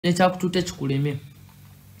nekyakutute kikuleme.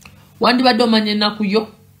 Wandibadde omanye ennaku yo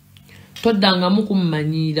toddangamu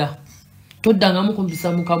kummanyira, toddangamu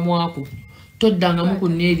kumpisa mu kamwako, toddangamu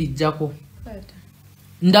kunneerijjako.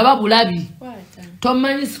 Ndaba bulabi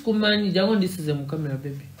tomanyi sikumanyi jangu ndisize mu kamera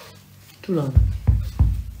bebe tulanga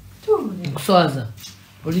nkuswaza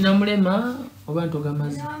olina mulema oba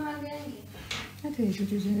ntogamazi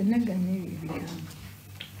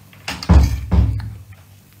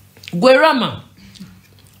gwe Rama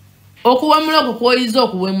okuwemula kukwoyiza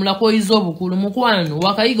okuwemula kwoyiza obukulu mukwano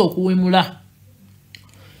wakayiga okuwemula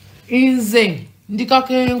inze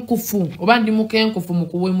ndikakenkufu oba ndi mukenkufu mu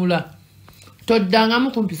kuwemula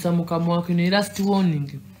toddangamu kumpisa mu kamwako ne last warning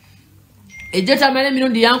ejjo tamale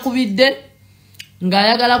emirundi yankubidde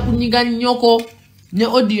ng'ayagala kunyiga nnyoko ne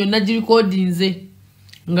audio nagirikodinze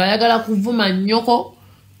ng'ayagala kuvuma nnyoko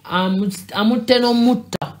amutte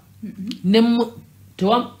n'omutta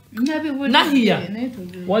nahiya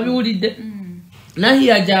wabiwulidde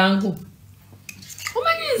nahiya jangu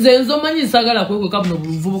omanyize nze omanyi sagala kwegweka buno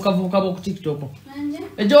buvubukavubuka bw'oku TikTok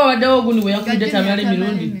ejjo wabaddewo ogundi bwe yankubidde tamale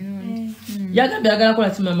emirundi yagambe agala kola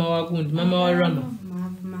ki mama wa gundi mama wa Rama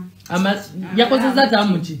yakozeza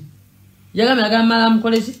tamuki yagambe agala mala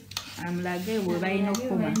amukoleki amulage bwe balina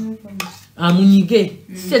okukoma amunyige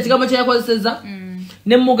si ekigambo kye yakozeseza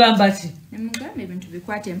ne mugamba ki nemugamba ebintu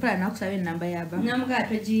bikwate empala nakusaba ennamba yaba namugamba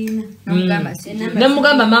togiyina ne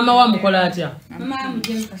mugamba mama wa mukola atya mama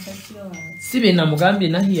amuje mukasasiro wawe sibe namugambye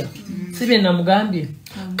nahiya sibe namugambye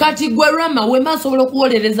kati gwe Rama we masobola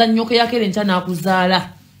okuwolereza nnyoko yakere ncha nakuzaala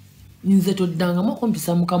nze toddangamu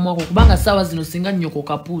kumpisa mu kamwako kubanga saawa zino singa nnyoko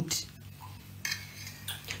kapuuti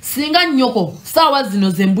singa nnyoko saawa zino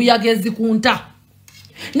zembuyaga ezikunta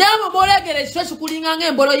naabo bolegera ekitwe kikulinga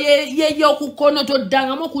ng'embolo y'okukono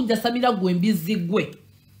toddangamu okunjasamira gwe mbizi gwe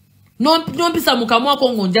nompisa mu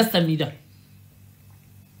kamwako ng'onjasamira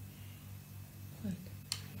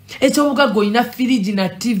ekyobugagga olina firiji na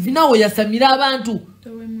TV nawe oyasamira abantu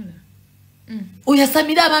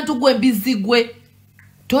oyasamira abantu gwe mbizi gwe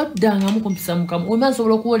toddangamu kumpisa mu kamwako wema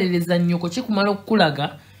nsobola okuwolereza nnyoko kikumala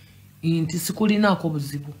okukulaga nti sikulinaako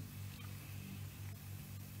buzibu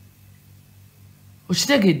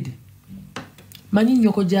okitegedde manyi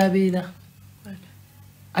nnyoko gy'abeera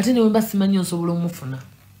ate newe mba simanyi nsobola omufuna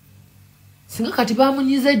singa kati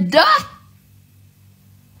bamunyize dda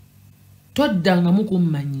toddangamu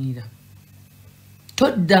kummanyiira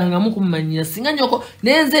toddangamu kummanyiira singa nnyoko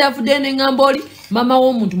naye nze yafuddeyo neŋŋamba oli mama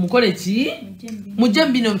w'omuntu mukole ki mujje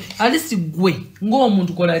mbino alisi gwe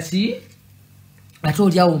ng'omuntu kola ki ate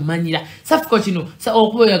oliawo mmanyira Cephco kino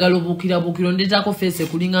okuba oyagala obuukirabuukiro ndeetako feesi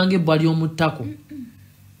ekulinga ng'ebbwa ly'omuttako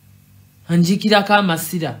anjikirako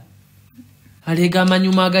amasira aleega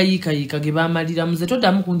amanyuma agayiikayiika ge baamalira muze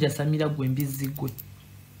toddamu kunjasamira gwe mbizi gwe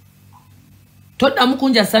toddamu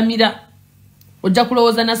kunjasamira ojja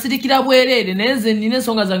kulowooza nasirikira bwereere naye nze nina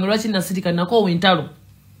ensonga zange lwaki nasirika nakoowa entalo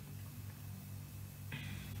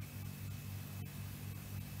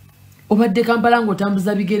obadde Kampala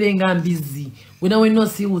ng'otambuza bigere nga mbizi wena wenna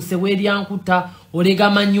osiiwuse weeryankuta olega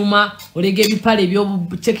amanyuma olega ebipale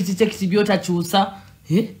ebyobucekiti byotakyusa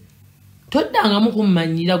toddangamu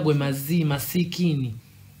kummanyira gwe maziima siikiini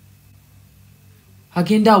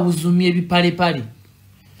agenda awuzumya ebipalepale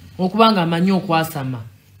okubanga amanyi okwasama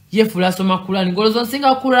yefuula asoma Kurani ngolozo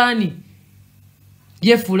nsinga Kurani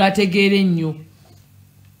yefuula ategeera ennyo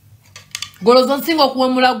ngolozo nsinga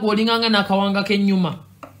okuwemula gwe olinganga n'akawanga k'ennyuma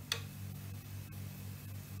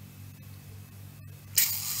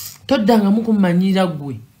toddangamu kummanyira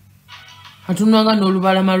gwe atunanga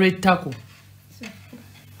n'olubalama lw'ettako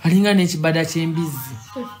alinga n'ekibada ky'embizzi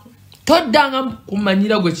toddangamu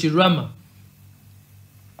kummanyira gwe Kirama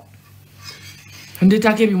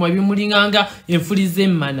ndeetako ebimwa ebimulinganga enfuli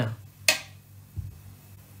z'emmana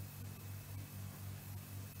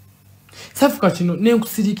Cephco kino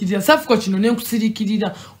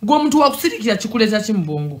nenkusirikirira gwe omuntu wakusirikira kikuleeta ki mu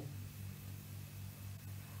bwongo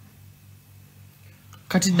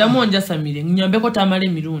kati ddamu onjasamire nnyambeko tamala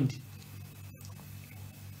emirundi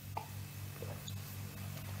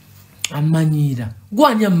amanyiira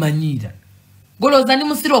gwanya amanyiira golooza ndi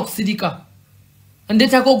musiri okusirika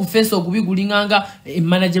ndeetako ogufeesa ogubi gulinganga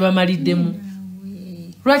emmana gye bamaliddemu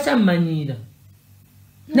lwaki amanyiira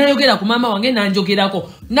nayogera ku maama wange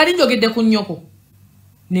nanjogerako nali njogedde ku nnyoko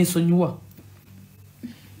nensonyiwa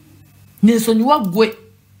gwe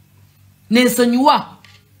nensonyiwa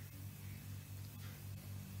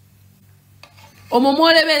omwo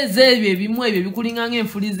mwolebeeza ebyo ebimu ebyo bikulinganga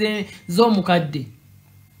enfuli z'omukadde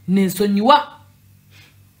nensonyiwa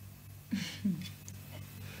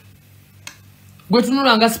gwe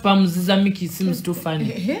tunulanga spamu za Miki sims too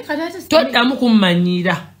funny toddamu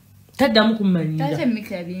kummanyira taddamu kumanyira tate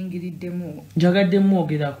mika yabingiriddemu njagaddemu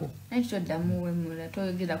ogerako naye toddamu wemula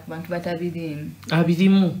toyogera ku bantu batabirimu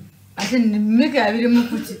abirimu ate mika yabirimu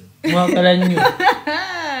kuki mwagala nnyo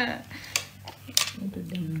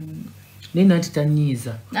naye nanti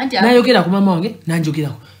tanyiiza nayogera ku mama wange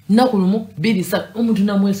nanjogerako nnaku lumu 2 omuntu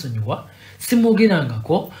namwesonyiwa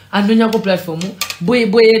simwogerangako anonyako platform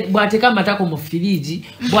bw'ateeka amatako mu firiji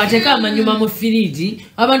bw'ateeka amanyuma mu firiji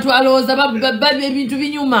abantu alowooza babi ebintu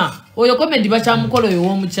binyuma oyo komedi bakyamukola oyo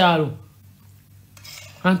w'omukyalo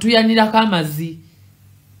antuyanirako amazzi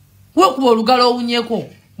wekuba olugalo owunyeko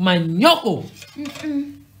manyoko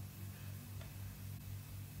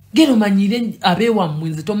gero manyire abeewammwe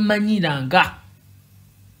nze tomumanyiranga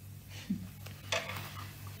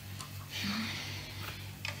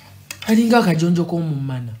alinga akajonjo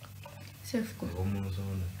k'omumana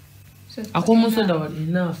ak'omusoda wa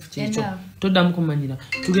enough kyekyo toddamu kumanyira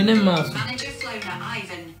tugende mu maaso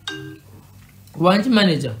wanti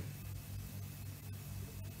manager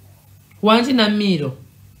wanti namiiro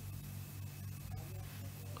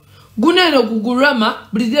guneero gugurama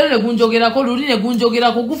buli leero ne gunjogerako luli ne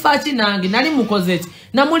gunjogerako gufa ki nange nali mukoze ki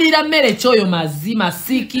namulira mmere kyoyo mazima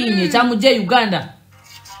siikinye ekyamugye Uganda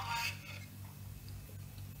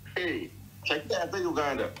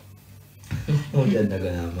Uganda.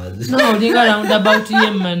 No, linga roundabout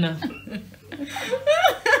ye mana.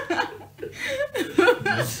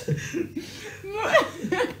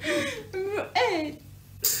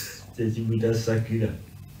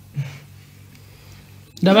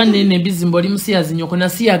 Ndaba nene bizimbo oli musiyazi nyoko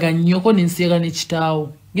nasiyaga nyoko nensiyaga ne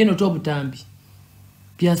kitaawo geno to butambi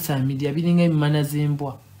byasa media biringa imana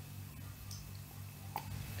zembwa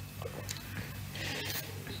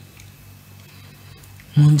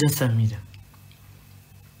Munja Samira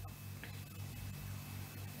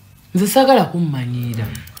nze sagala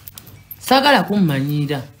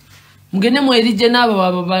kummanyira mugende mwerije n'abo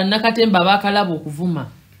baba nakatemba bakalaba okuvuma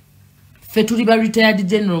ffe tuli ba retired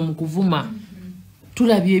general mu kuvuma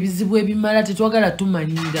tulabye ebizibu ebimala tetwagala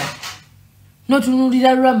tumanyira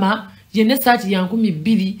notunulira Rama yene saati ya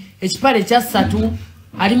 12 ekipale kya 3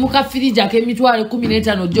 ali mu kafirija k'emitwalo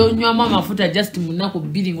 15 gyonywamu amafuta just mu nnaku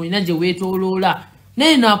 2 ng'olina gye weetooloola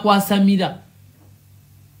naye nakwasamira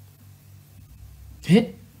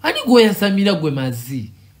ani gwe yasamira gwe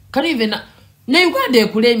mazi kanivena ne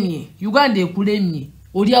Uganda ekulemye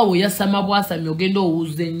oli awo yasama bwasamye ogenda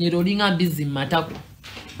owuza ennyero olinga mbizi mu matako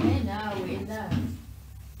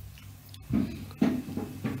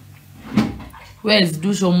where's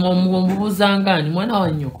dusho mubuzangani mwana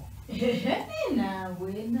wa nnyoko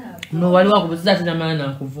no wali wakubuza ati namana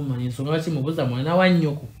nakuvuma nsonga lwaki mubuza mwana wa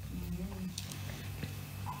nnyoko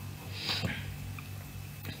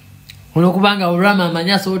olwokubanga Rama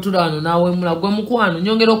amanyaso otula wano nawemula gwe mukwano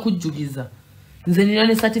nyongera okujjugiza nze nina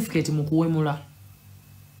ne certificate mu kuwemula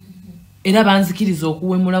era banzikiriza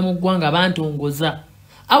okuwemula mu ggwanga bantongoza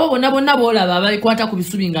abo bonna boolaba ababikwata ku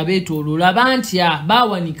bisubi nga beetooloola bantya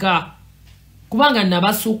bawanika kubanga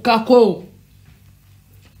nabasukkako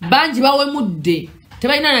bangi bawemudde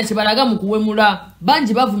tebalina na kibalaga mu kuwemula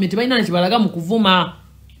bangi bavumye tebalina na kibalaga mu kuvuma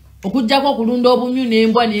okujjako okulunda obunyu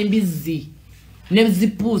n'embwa n'embizzi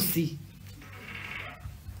n'ezipuusi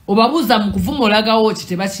obabuuza mu kuvuma olagawo ki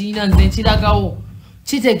tebakiina nze nkiragawo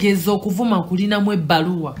kitegeeza okuvuma kulinamu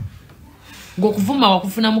ebbaluwa ng'okuvuma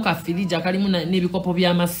wakufunamu kafirija kalimu n'ebikopo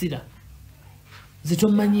by'amasira ze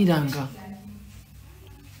tomanyiranga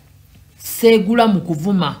seegula mu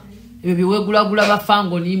kuvuma ebyo byeweegulagula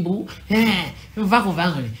bafango nimbu nva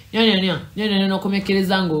kuvangole nyonyonya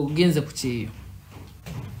n'okomekereza ng'ogenze ku kyeyo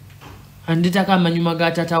andetako amanyuma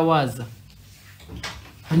ga tatawaaza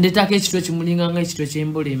andetako ekitwe kimulinganga ekitwe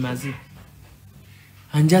ky'embola emaze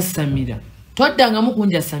anjasamira toddangamu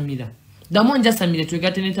kunjasamira ddamu onjasamire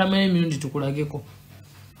twegatte netamayo emirundi tukulageko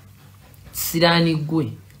siraani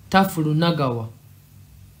gwe tafulunagawa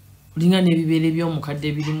olinga n'ebibeere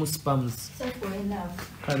by'omukadde birimu spams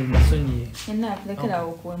kale mbasonyiye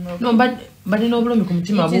no mbadde n'obulomi ku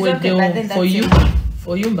mutima buweddewo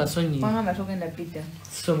for you mbasonyiye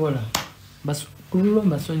sobola kululo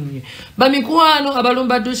mbasonyiye bamikwano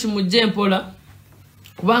abalumba dushi mujje mpola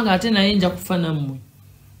kubanga ate naye nja kufa nammwe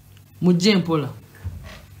mujje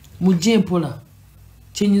mpola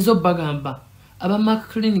kyenyizo bagamba aba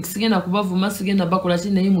clinic sigenda kubavuma sigenda bakola ki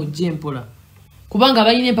naye mujje mpola kubanga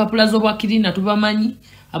balina empapula z'obwakirina tubamanyi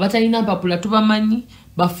abatalina empapula tubamanyi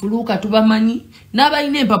bafuluka tubamanyi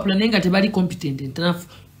n'abalina empapula naye nga tebali competent enough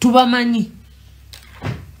tubamanyi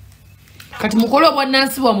kati mukolo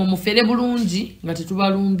obwannansi bwamwe mufere bulungi nga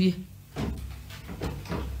tetubalumbye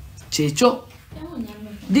kyekyo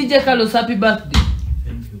DJ Carlos happy birthday.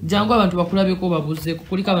 Thank you. jangu abantu bakulabeko babuze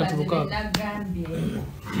kulika abantu buka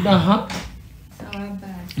aha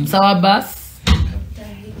Msawa Bas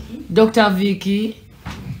Dr. Vicky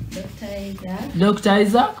Dr.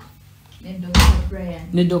 Isaac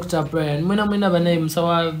ne Dr. Brian mwena banaye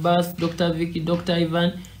Msawa Bas Dr. Vicky Dr.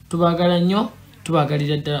 Ivan tubagala nnyo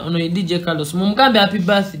tubagalira ddala ono DJ Carlos mumugambe happy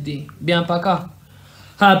birthday byampaka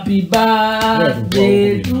happy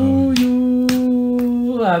birthday to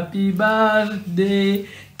you happy birthday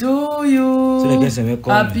to you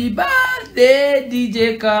happy birthday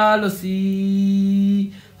DJ Carlos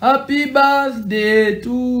happy birthday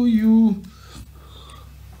to you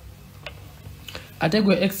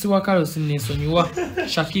ategwe ex wa Carlos nesonyiwa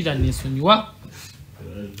Shakira nesonyiwa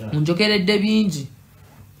onjogeredde bingi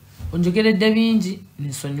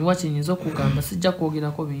nesonyiwa kyenyinza okugamba sijja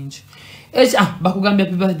kwogerako bingi bakugambye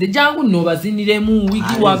happy birthday jangu nno baziniremu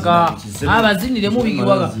wigiwaga abaziniremu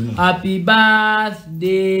wigiwaga happy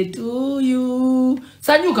birthday to you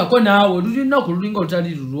sanyukako naawe olulinaku lulinga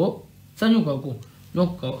olutali lulwo sanyukako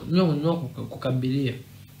nokukabiriya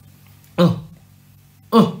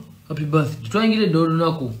happy birthday twangiredde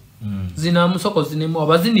olunaku zinamusoko zinemu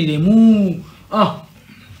abaziniremu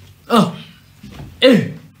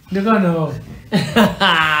ndekana wawe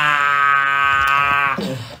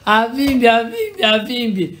avimbi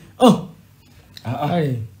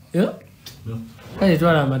kale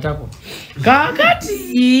twala amatako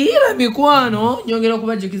kakati era mikwano nyongera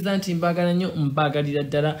okubajukiza nti mbagala nnyo mbagalira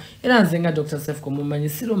ddala era nze nga Dr. Cephco mumanyi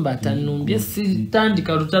sirumba atanumbye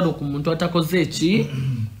sitandika lutalo ku muntu atakoze eki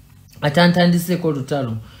atantandiseko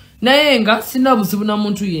olutalo naye nga sina buzibu na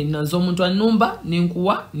muntu yenna nze omuntu annumba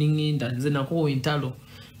ninkuwa ningenda nze nakowa entalo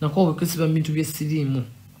nakowa kusiba bintu byesirimu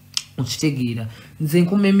okitegeera nze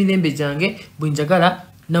nkuuma emirembe gyange bwe njagala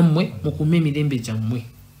nammwe mukuuma emirembe gyammwe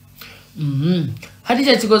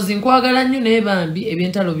Hadija Kyakoze nkwagala nnyo naye bambi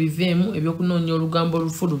ebyentalo biveemu ebyokunoonya olugambo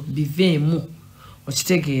olufulu biveemu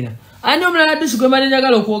okitegeera ani omulala Dushi gwe mali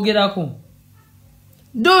njagala okwogerako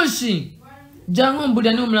Dushi jangu mbuli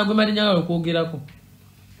ani omulala gwe mali njagala okwogerako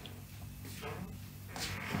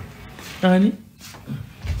ani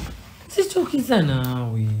sikyukiza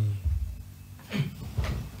naawe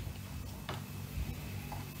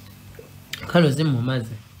kaloze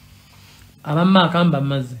mumaze abamaka mba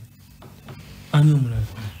maze ani omulala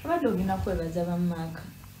abadogina kwebaza bamaka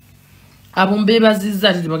abombe bazizza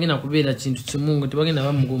ati tebagenda kubeera kintu kimungu tebagenda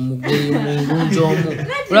bamugoyo mulungi omu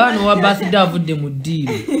olaba nowa birthday avudde mu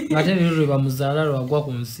ddiiro ng'ate leero lwe bamuzaala lwagwa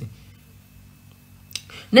ku nsi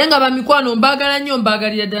naye nga bamikwano mbagala nnyo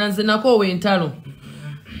mbagalira ddala nze nakoowa entalo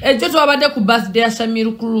ejjo twabadde ku birthday ya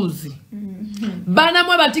Shamiru Cruise baana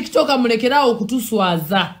mwe batikitoka mulekeraawo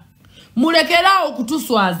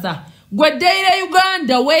okutuswaza gwe Daily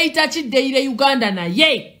Uganda weeyita ki Daily Uganda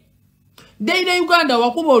naye Daily Uganda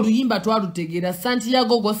wakuba oluyimba twalutegeera Santi ya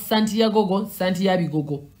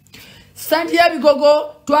bigogo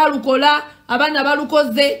twalukola abaana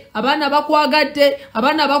balukoze abaana bakwagadde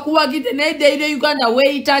abaana bakuwagidde naye Daily Uganda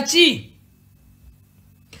weeyita ki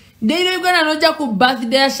Daily Uganda nojja ku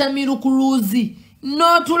birthday ya Shamiru Cruise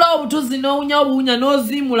n'otula obutuzi n'owunya obuwunya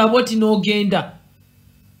n'ozimula bwoti n'ogenda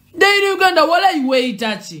Daily Uganda wala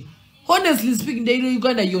weeyita ki honestly speaking Daily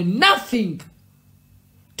Uganda you're nothing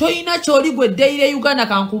toyina kyoli gwe Daily Uganda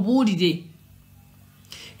kankubuulire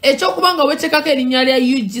ekyokubanga wetekako erinnya lya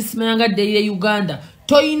UG simanyanga Daily Uganda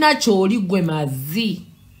toyina kyoli gwe mazi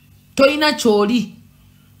toyina kyoli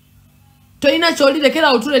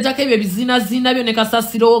lekera otuletako ebyo bizinaazina byo ne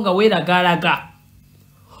kasasirowo nga weeragalaga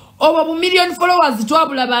obo bu million followers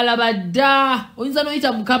twabulabalaba dda oyinza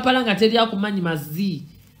n'oyita mu Kampala nga teri akumanyi mazi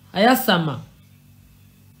ayasama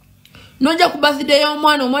nojja ku birthday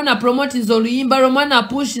y'omwana promotinze oluyimba lw'omwana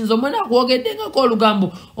pushinze omwana akwogeddengako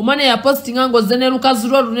olugambo omwana yapostinga ng'ozze ne lukazi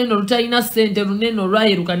lwo lunene lutalina ssente lunene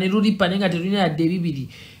olwayeruka ne lulipa naye nga terulina yadde ebibiri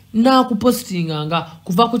naakupostinganga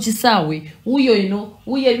kuva ku kisaawe wuyo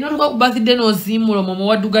erina oluka ku birthday n'oziimula omwo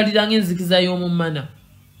muwaddugalira ng'enzikiza y'omumana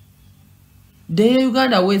Daily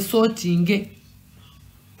Uganda weesootinge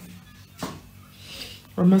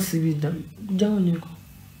omasibidda jawonyeko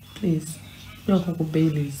please Nkoko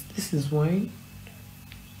Baileys. This is wine.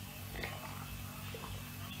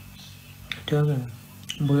 Tuanga.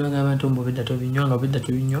 Mboyo nga abantu mbobedda tobinywa nga obedda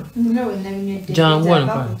tobinywa. Jangu wano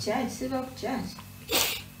kwa.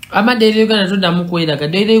 Ama Daily Uganda toddamu kweraga.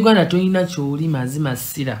 Daily Uganda toyina kyoli mazima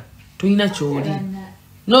ssira. Toyina kyoli.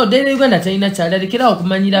 No, Daily Uganda toyina kyali. Alekerawo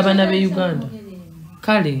okumanyira abaana be Uganda.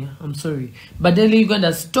 Kale, I'm sorry. But Daily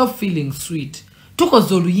Uganda, stop feeling sweet.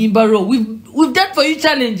 Tukoze oluyimba lwo. We've done for you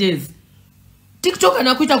challenges. TikTok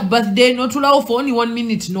anakuita ku birthday no tulawo for only 1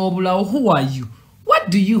 minute no obulawo. Who are you? What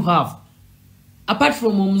do you have? apart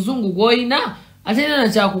from omuzungu gwoyina atena na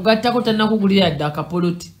kyakugattako tannakugulira dda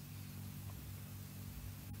akapoloti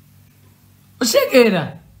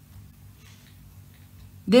osekeera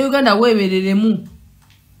ge Uganda weebereremu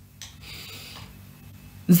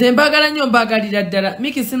nze mbagala nnyo mbagalira ddala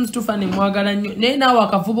Miki seems to fun mwagala nnyo naye naawe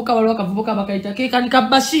akavubuka waliwo akavubuka bakayita kekanika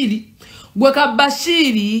Bashiri gwe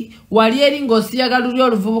Kabashiri wali eri ng'osiyaga luli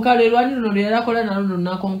oluvubuka lwe lwali luno lwe yalakola naluno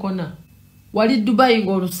nakonkona wali Dubai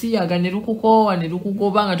ng'olusiyaga ne lukukoowa ne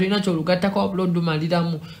lukugoba nga tolina kyolugattako wabula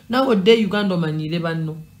odumaliramu naawe odde Uganda omanyire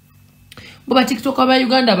banno Boba TikTok aba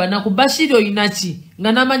Uganda bana ku Bashiri oyinaki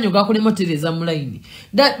nga namanyo gakulemotereza mu line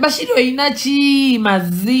Bashiri oyinaki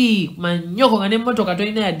mazi manyoko nga ne motoka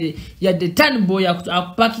tolina yadde tanboy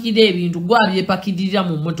akupakirira ebintu gwabyepakirira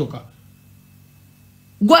mu motoka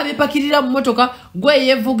gwabyepakirira mu motoka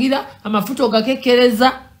gweyevugira amafuta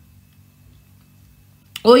ogakekkereza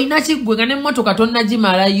oyinaki gwe nga ne motoka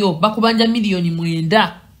tonnagimalayo bakubanja milioni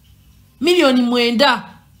 9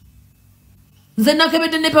 nze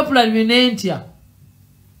nakebedde ne popular binentya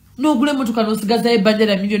n'ogule motoka n'osigazayo ebbanja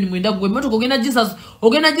lya milioni 9 gwe motoka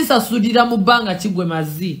ogenda gisasulira mu bbanga kigwe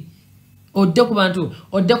mazi odde ku bantu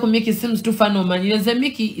odde ku Miki seems to fun omanyire nze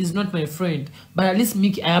Miki is not my friend but at least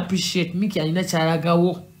Miki I appreciate Miki alina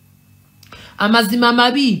kyalagawo amazima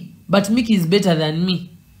mabi but Miki is better than me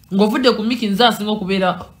ng'ovudde ku Miki nze asinga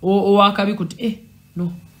okubeera owakabi kuti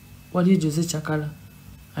no wali Jose Chakala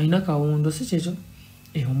alina kawondo si kyekyo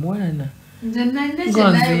omuwalana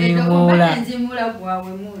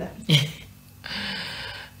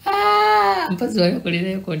mpazi wali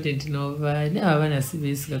okolerayo content nova naye abaana si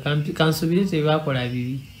beesiga kansubire tebakola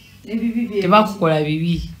bibi tebakukola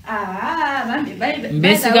bibi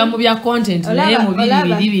mbesiga mu bya content naye mu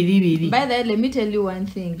biri by the way let me tell you one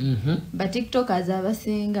thing but TikTokers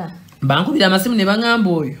abasinga bankubira amasimu ne bangamba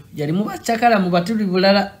oyo yali mu bacakala mu batuli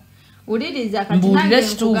bulala uliriza kati nange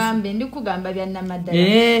nkugambe ndikugamba bya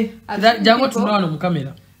namadala jango tunaona mu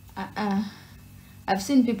kamera I've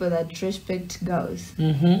seen people that respect girls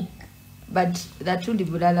but that truly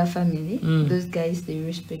bulala family those guys they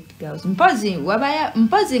respect girls mpozi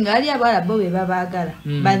ngali abala bobe babagala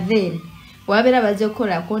but then wabera baze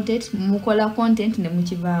kola content mukola content ne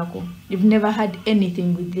mukivaako you've never had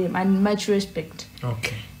anything with them and much respect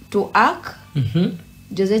to act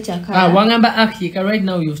Jose Chakala wangamba akika right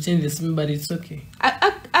now you've changed this but it's okay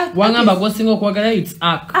wangamba gwensingo kwagala it's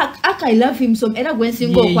ak I love him so era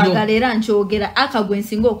gwensingo kwagala era nchogera aka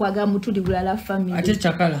gwensingo kwagala mutuli bulala family ate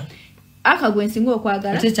Chakala aka gwensingo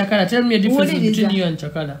kwagala ate Chakala tell me the difference between you and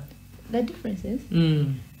Chakala the differences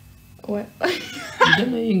what you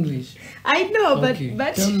don't know English I know but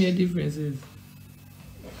tell me the differences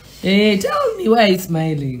tell me why it's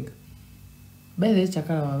smiling by the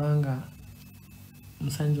Chakala wabanga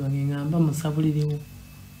musanju wange ngamba musabuliriwo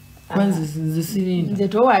kwanza nzisirinda nze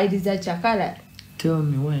towaliriza Chakala tell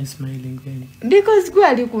me why I'm smiling then because gwe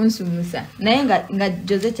ali kunsumusa naye nga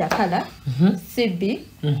Jose Chakala Sibi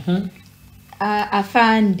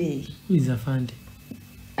afande who is afande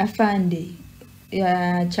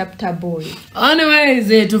chapter boy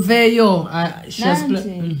anyways tuveyo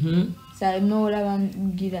sa nola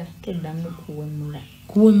bangira teddamu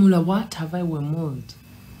kuwemula what have I wemuled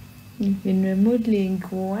been remodeling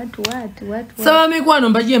what sawa mikwano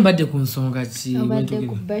mbaje mbadde ku nsonga ki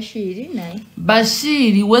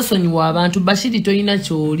Bashiri wesonyiwa abantu Bashiri toyina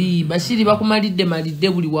kyoli Bashiri bakumalidde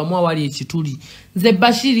buli wamu awali ekituli nze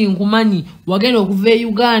Bashiri nkumanyi wagenda okuva e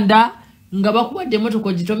Uganda nga bakubadde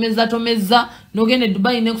motoka gitomeza nogende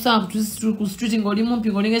Dubai ne kusanga ku street ngoli mumpi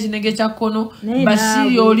ngolinga kinenge kya kono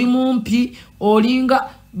Bashiri oli mumpi olinga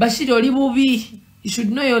Bashiri oli bubi you should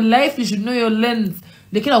know your life you should know your lens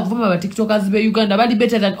lekera kuvuma ba TikTokers be Uganda bali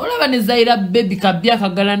better than olaba ne Zaira baby kabya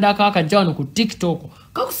kagalanda akakajano ku TikTok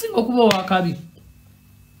kakusinga okuba wakabi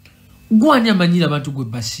gwanya manyira abantu gwe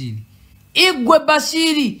Bashiri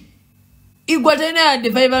igwe tena ya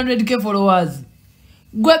 500k followers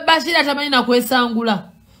gwe Bashiri atamanyi na kwesangula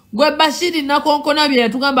gwe Bashiri nakonkona bye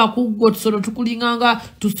tugamba kuggo tusolo tukulinganga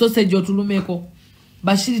tu sausage otulumeko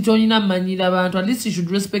Bashiri tonina manyira abantu at least you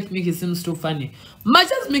should respect Miki seems too funny much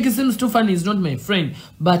as Miki seems too funny is not my friend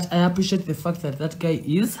but I appreciate the fact that guy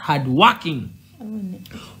is hard working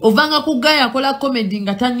ovanga kugaya akola comedy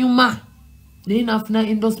nga tanyuma naye nafuna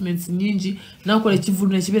endorsements nyingi nakola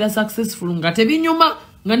ekivulu nekibera successful nga tebinyuma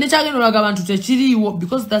nga nekyagenda olaga abantu tekiriiwo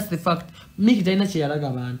because that's the fact Miki talina kyeyalaga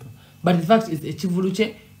abantu but the fact is ekivulu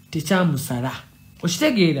kye tekyamusala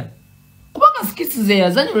okitegeera kubanga skits ze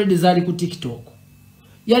yazanyi already zaali ku TikTok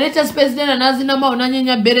yaleta space dena nazina mao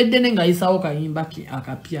nanyenya beredene nga isawo kayimba ki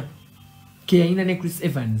akapya ke yina ne Chris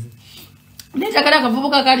Evans neta kada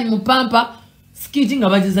kavubuka kali mupampa skiti nga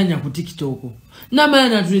bagizanya ku TikTok namala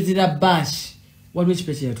natuletera bash waliwo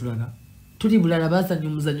ekipe yatulaga tuli bulala bazanya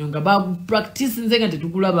omuzanyo nga bapractice nze nga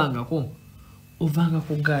tetukulabangako ovanga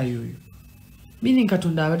ku gayo oyo meaning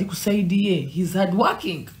Katonda abali ku side ye he's hard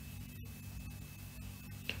working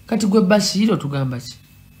kati gwe bashiro tugamba ki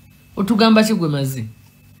otugamba ki gwe mazi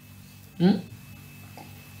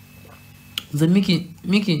nze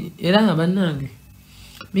Miki era nga bannange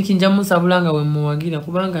Miki nja musabulanga we muwagira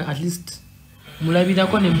kubanga at least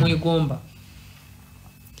mulabirako ne mwegomba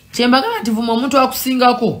kyembagala nti vuma omuntu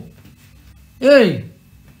akusingako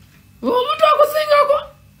omuntu akusingako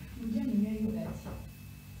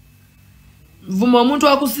vuma omuntu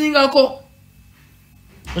akusingako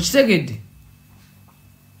okitegedde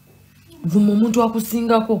vuma omuntu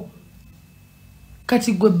akusingako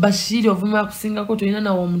kati gwe Bashiri ovuma akusingako toyina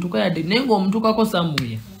nawo omuntu kayadde naye ng'omuntu kako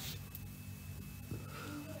samuya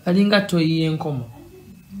alinga toyiye enkoma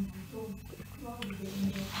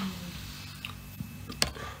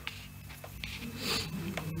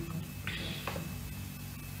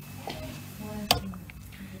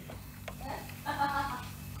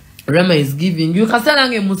Rama is giving you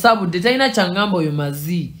kasalange musabudde talina kyangamba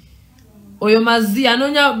oyo mazi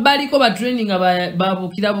anonya baliko ba training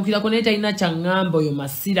babukirabukirako naye talina kyangamba oyo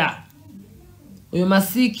masira oyo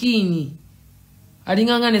masikini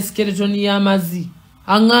alinganga ne skeleton ya mazi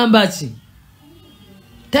angamba ki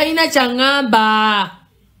talina kyangamba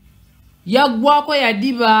yagwako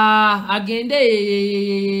yadiba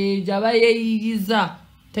agende jaba yeyiriza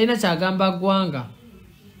talina kyagamba gwanga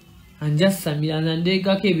anja samira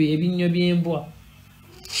nandegako ebinnyo by'embwa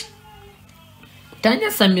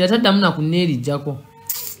tanya samira taddamu nakuneerijjako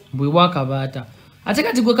bwe bwakabaata ate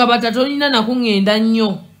kati gwe kabaata tolina nakungenda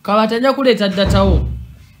nnyo kabaata nja kuleeta ddatawo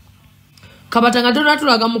kabaata nga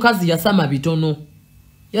tonatulaga mukazi yasama bitono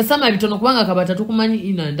kubanga kabaata tukumanyi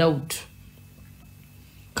in and out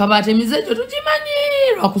kabaata emize gyo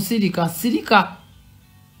tugimanyi lwakusirika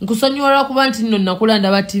nkusonyiwa lwakuba nti nno nakula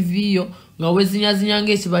ndaba TV yo nga wezinyazinya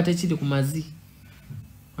ng'ekibaata ekiri ku mazi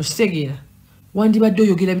okitegeera wandibadde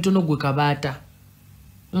oyogera bitono gwe kabaata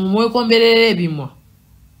mwekomberera ebimwa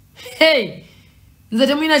nze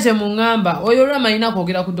temulina kye muŋŋamba oyo Rama alina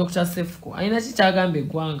kwogera ku Dr. Cephco alina kikyagamba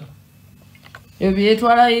eggwanga ebyo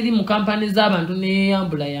byetwala eri mu kampani z'abantu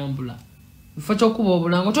neyeyambula bifo ky'okuba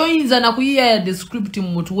obulango toyinza nakuyiya yadde script mu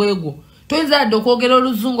mutwe gwo toyinza yadde okwogera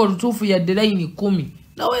oluzungu olutuufu yadde layini 10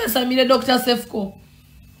 nawe yasamire Dr. Cephco.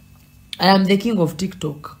 I am the king of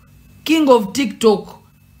TikTok.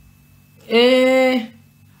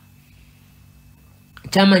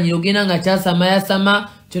 Chamanyiro gena nga kyasama yasama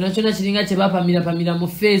kyona kiringa kye bapamira mu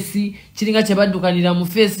face kiringa kye baddukanira mu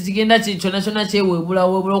face kigenda kyona kyewebula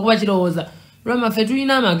okuba kirowooza Rama ffe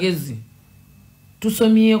tulina amagezi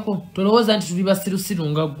tusomyeko tolowooza nti tuli basirusiru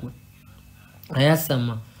nga ggwe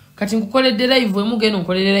ayasama kati nkukoledde live emugenda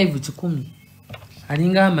nkolere live 10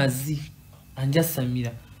 alinga amazi anja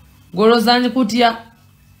samira goloza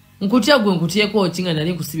nkutya gwe nkutyeko okinga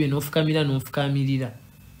nali nkusibye n'ofukamirira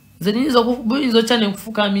nze niyinza kyane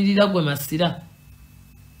nkufukamirira gwe masira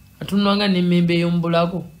atunwanga n'emmembe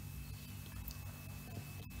ey'omubulako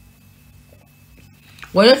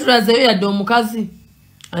wali tulazeyo yadde omukazi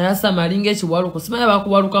ayasama alinga ekiwaluko simanya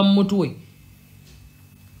bakuwaluka mu mutwe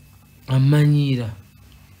amanyiira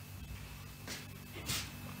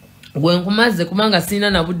gwe nkumaze kubanga sirina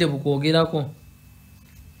na budde bukwogerako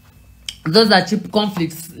those are cheap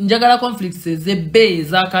conflicts njagala conflicts ez'ebbeeyi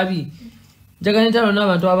ez'akabi njagala entalo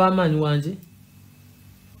n'abantu ab'amaanyi wanje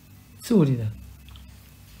siwulira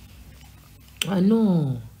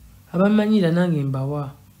no abamanyiira nange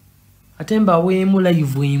mbawa ate mbaweemu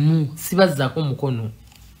live emu sibazzaako mukono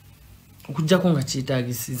okuggyako nga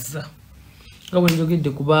kyetaagisizza nga bwe njogedde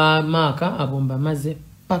ku bamaaka abo mbamaze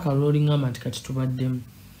paka lwolingamba nti kati tubaddemu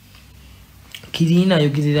Kirina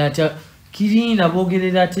ayogerera atya Kirina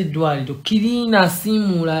bogerera ate eddwaliro Kirina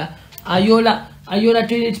asiimula ayola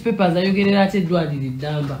toilet papers ayogerera ate eddwaliro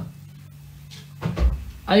eddamba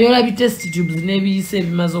ayola bitest tubes n'ebiyisa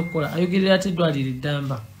ebimaze okukola ayogerera ate eddwaliro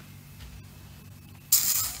eddamba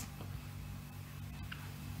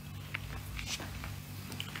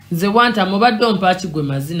nze wanta mubadde ompaaki gwe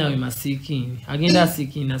mazina we masiikiini agenda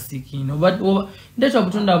asiikiina ndeeta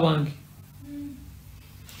obutunda bwange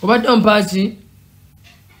obadde ompaaki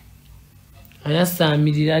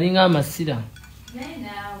ayasaamirira alinga amasira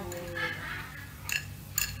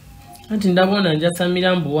anti ndabona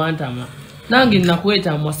njasamira mbu wantama nange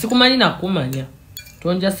nakwetamwa sikumanyi nakumanya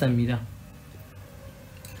tonjasamira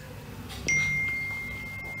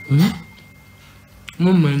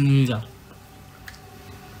mumanyira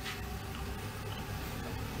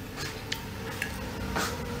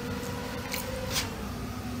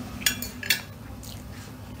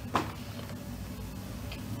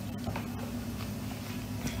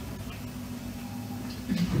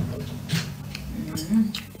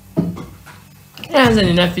Yanze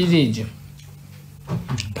nina firiji.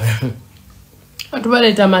 Watu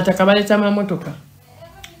baleta mataka, baleta mamotoka.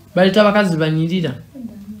 Baleta bakazi banyirira.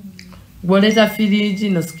 Gwoleta firiji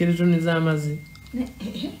na skeletoni z'amazi.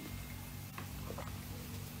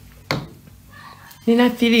 Nina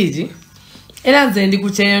firiji. Era nze ndi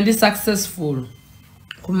kucheyo ndi successful.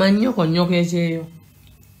 Kumanyo konyoko echeyo.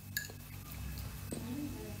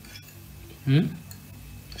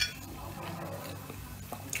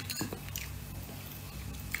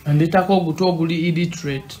 Anditako ogutu oguli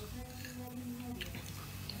illiterate.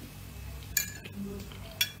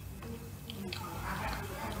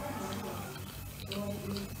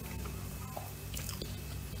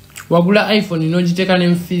 Wagula iPhone nogiteka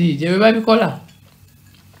n'emfiriji ebyo babikola.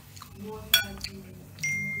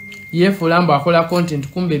 Ye fulambo akola content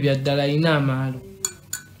kumbe bya ddala ina amaalo.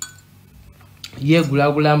 Ye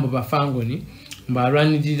gulagulambo bafangoni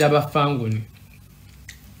mbalwanirira bafangoni.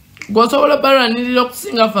 Gosobola balwanirira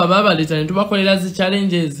okusinga fa babaleta ne tubakolera zi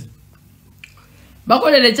challenges.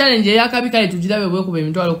 Bakolera challenge eyakabika etugirabe bwekuba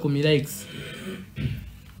emitwalo 10 likes.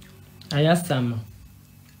 Ayasama.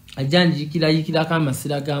 Ajanjikira yikira kama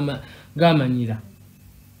sira gamanyira.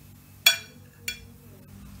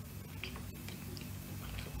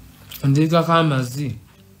 Ndika kama zi.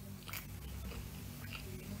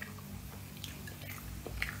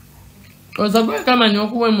 Ozagwe kama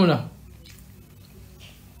nyokuwemula.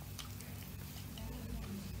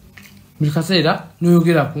 Mikasera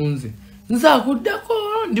noyogera kunze. Nza kuddako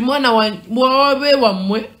ndi mwana wawe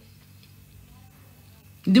wamwe.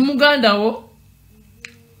 Ndi muganda wo.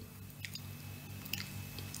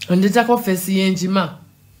 Ndetako fesi yenjima.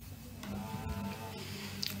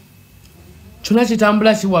 Chuna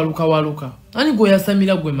chitambula chiwaluka. Ani go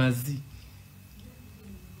yasamira gwe mazi.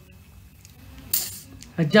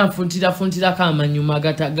 Ajja mfuntira kama nyuma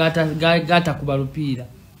gata kubalupira.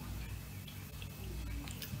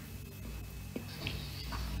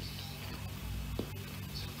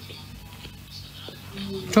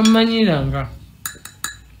 Tomanyiranga.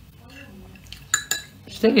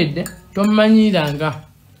 Kitegedde tomanyiranga.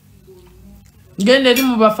 Ngende eri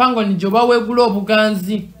mu bafango ni joba wegula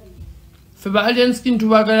obuganzi. Feba alien skin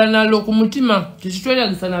tubagala nalo ku mutima kishitwera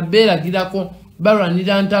gisana bera girako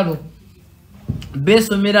balwanira ntalo.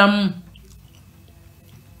 Besomeramu.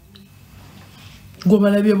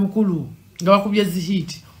 Gobalabye bukulu nga bakubye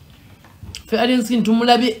zihiti. Fe alien skin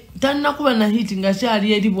tumulabye tannakuba na hiti nga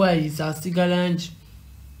kyali eri bwayisa asigala nje.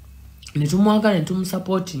 Netumwanga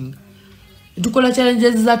netumusupporting. Tukola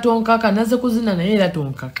challenges za tonkaka naze kuzina na yera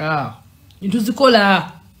tonkaka.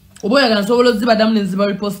 Ntuzikola oboya kana sobolo ziba damu neziba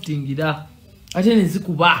repostingira ate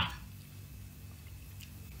nezikuba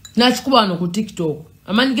nachikuba no ku TikTok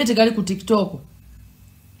amani gete gali ku TikTok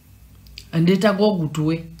andeta go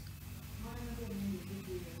gutwe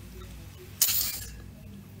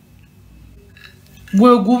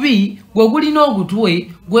gwe gubi gwe guli no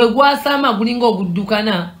gutwe gwe gwasama gulinga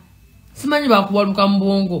oguddukana simanyi bakuwaluka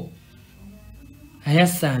mbongo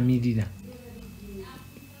ayasamirira.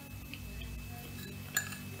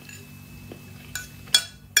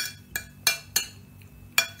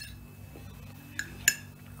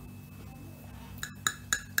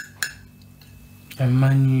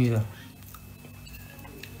 Manira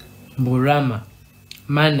Rama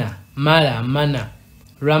Mana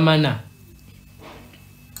Ramana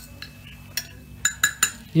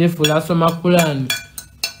yefula soma kulani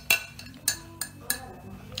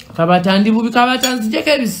kabatandi bubi kabatanzi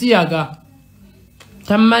jeke bisiyaga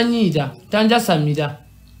tamanyira tanja samira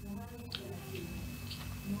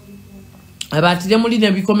abatire muri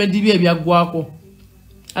ne bikomedi bye byagwako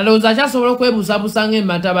aloza kyasobola kwebusabusa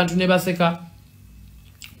ng'emata abantu ne baseka.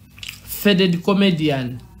 Faded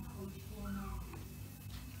comedian.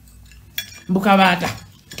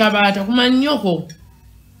 Kabata kumanyoko.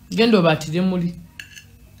 Gendo batire muli.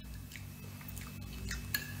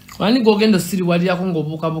 Wani go gendo siri wali yako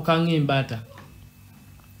ngobuka ng'embata.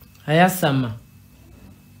 Ayasama.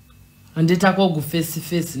 Andetako gu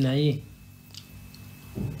face na ye.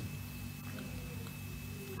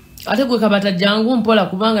 Ate gwe kabata jangu mpola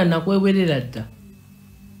kubanga nakwewerera dda.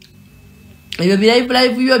 Ebyo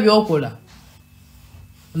live byo byokola.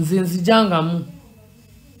 Nze nzijangamu.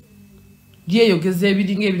 Diye yogeze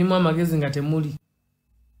ebiringa ebirimu amagezi nga temuli.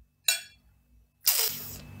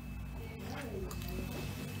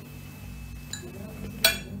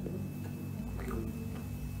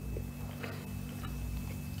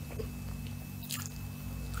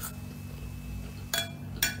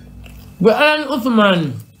 Gwe Alan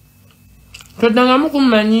Uthman. Todangamu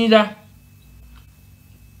kumanyira.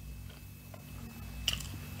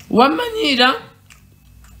 Wamanyira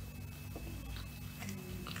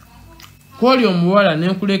kwoli omuwala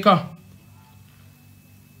nenkuleka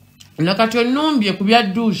nakati onumbye ku bya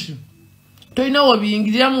douche toyina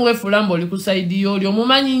wobiyingiriramu weefulamba oli ku saidi y'oli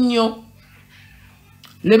omumanyi nnyo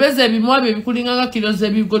lebeza ebimwa bye bikulinganga kilo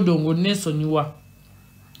z'ebigodongo neesonyiwa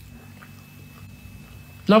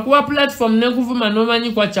nakuwa platform nekuvuma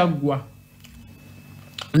n'omanyi kwa kyaggwa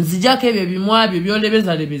nzijako ebyo ebimwa bye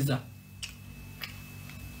byolebeza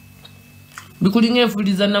bikulinga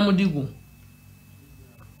enfuliza namudigu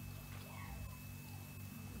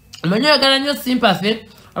omanyi oyagala nnyo sympathy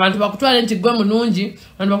abantu bakutwala nti gwe mulungi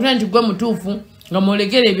abantu bakutwala nti gwe mutuufu nga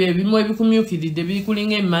mwolekera ebyo ebimu ebikumyukiridde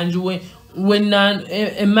bikulinga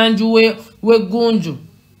emmanju w'eggunju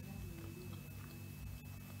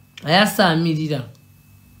ayasaamirira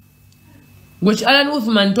gwe ki Alan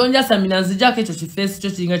Wolfman tonjasamira nzijako ekyo kifeesi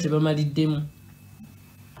kyo kiringa kyebamaliddemu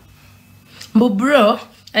mbu bro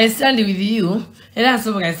I stand with you era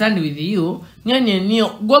nsobola I stand with you nyo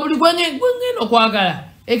gwe buli gwengenda okwagala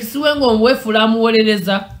ekisiwe ng'omwefuula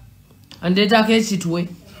amuwolereza andeetako ekitwe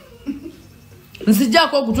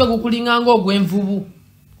nzijako okutwe gukulinga ng'ogw'envubu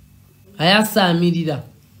ayasaamirira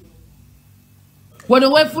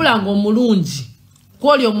wano weefuula ng'omulungi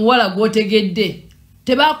kwoli omuwala gw'otegedde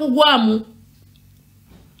tebaakugwamu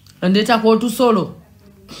andeetako otusolo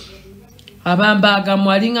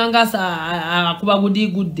abambagamu alinga nga akuba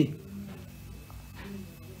gudiigudde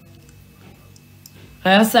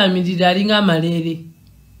ayasaamirira alinga amaleere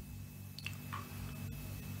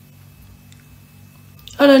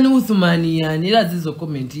Alan Wolfman yani era zizo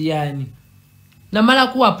comment yani namala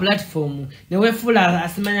kuwa platform ne weefula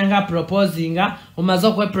asimanya nga proposinga omaze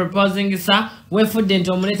okwe proposing sa weefudde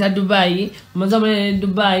nti omuleta Dubai omaze omuleta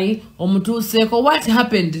Dubai omutuuseeko what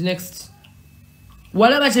happened next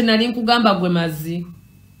walaba kye nali nkugamba gwe mazi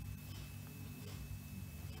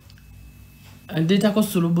andeetako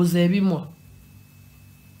sulubuza ebimwa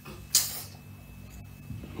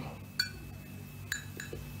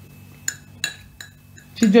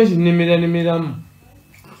kijjo kinemeranemeramu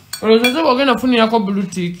olowooza bw'ogenda kufunirako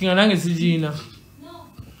blutik nga nange sigiina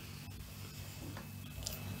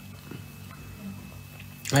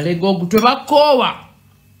alega ogutwe bakoowa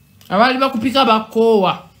abaali bakupika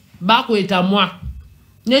bakoowa bakwetamwa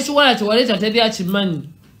n'ekiwala kyewaleeta teri akimanyi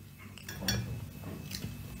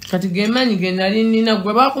kati gemanyi ge nali nnina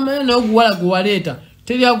gwe bakumanya naye oguwala gwe waleeta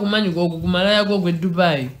teri agumanyi gwogugumalayo gwe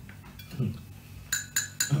Dubai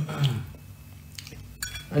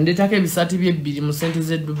andeetako ebisaati bye2 mu sente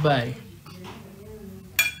z'e Dubai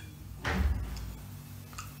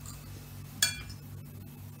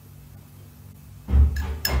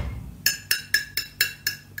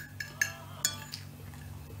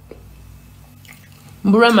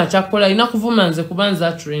Rama kyakola alina kuvuma nze kuba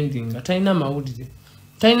nze trending nga talina mawulire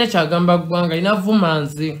talina kyagamba ggwanga alina vuma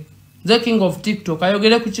nze king of TikTok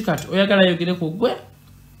ayogere ku kikati oyagala ayogere ku gwe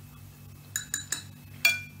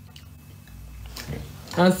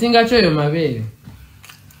ansinga kyoyo mabeere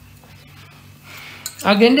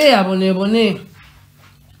agende yabonebone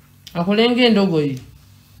akolenga endogoyi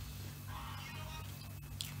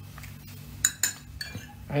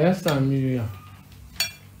ayasaamirira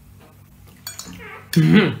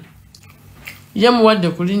ye muwadde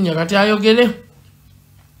kulinnya kati ayogere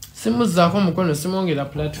simuzzaako omukono simwongera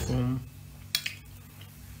platform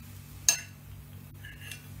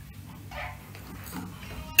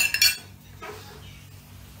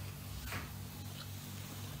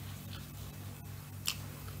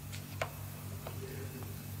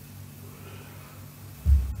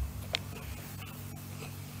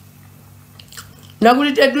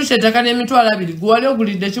nagulidde dushe ettaka n'emitwalo 2 gwali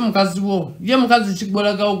ogulidde ki mukazi wo ye mukazi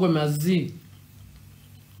kigbolagawo gwe mazi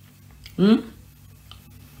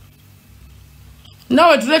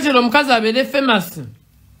nawe tuleetera omukazi abeere famous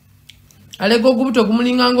alega ogubuto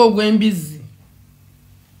gumulinga nga ogw'embizi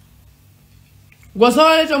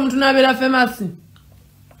gwosobola leeta omuntu n'abeera famous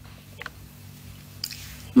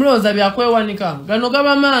mulowooza byakwewanika gano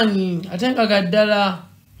gaba maanyi ate nga gaddala.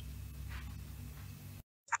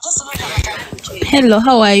 Hello,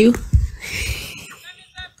 how are you?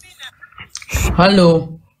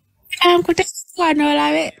 Hello. Kutekwano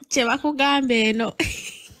lawe kyebakugambe eno.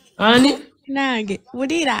 Ani? Nange,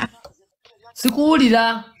 wulira.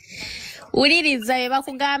 Sikuwulira. Wuliriza bye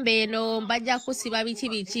bakugambe eno mbajja kusiba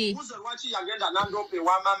biki. Lwaki yagenda nandope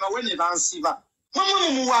wa mama we ne bansiba. Mama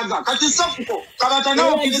mumuwaga kati Cephco kabata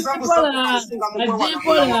nawo kiriza ku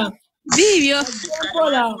Cephco. Bibyo.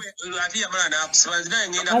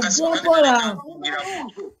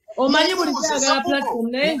 Omanyi buli kyagala platform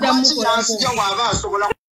naye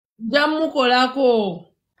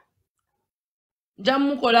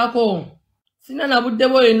jamukolako sina na budde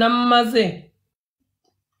bwoyo namumaze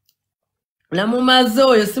Na mumaze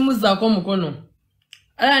oyo simuzaako mukono.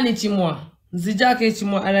 Ala ni chimwa. Nzijako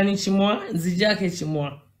echimwa. Ala ni chimwa. Nzijako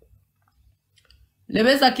echimwa.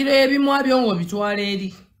 Lebeza kilo ebimwa byongo bitwale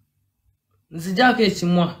eri. Nzijako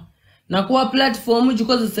echimwa. Nakuwa platform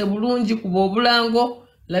gikozese bulungi kuba obulango.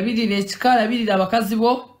 Labirira ekika, labirira abakazi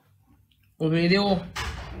bo. Obeerewo.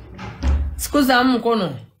 Sikuzaamu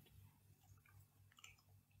mukono.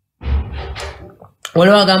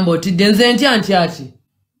 Wale wagamba otidde nze ntya ntyaki.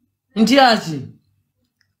 Ntyaki.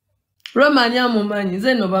 Rama ani amumanyi,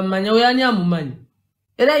 nze no bamanya oyo ani amumanyi.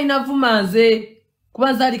 Era inavuma nze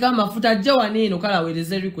kuba nze aliko amafuta ajja wano eno kale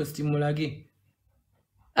aweereze request mulage.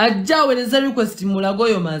 Ajja aweereze request mulage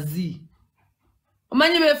oyo mazi.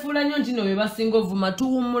 Omanyi beefuula nnyo nti no be basinga ovuma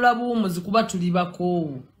tuwummula buwummuzi kuba tuli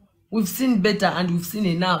bakoowu. We've seen better and we've seen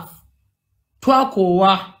enough.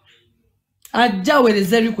 Twakoowa. Ajja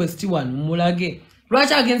aweereze request wano mulage.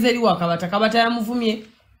 Lwaki agenze eri wa Kabata, Kabata yamuvumye.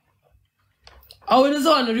 Aweereze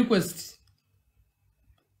wano request.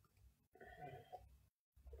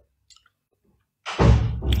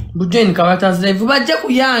 Bujeni Kabata live bajja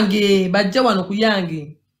kuyange, bajja wano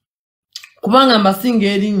kuyange. Kubanga mbasinga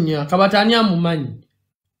erinnya, Kabata ani amumanyi.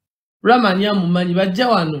 Rama ani amumanyi, bajja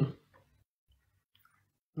wano.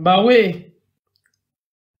 Bawe.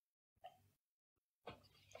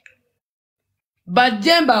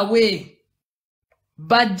 Bajje mbawe.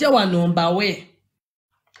 Bajja wano mbawe.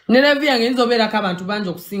 Nenevi yange nzobeerako abantu bangi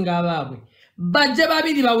okusinga abaabwe. Bajje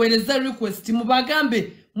babiri baweereze request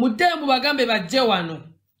mubagambe, mudde mubagambe bajje wano.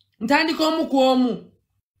 Ntandika omu ku omu.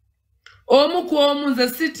 Omu ku omu nze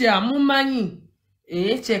sitya mumanyi.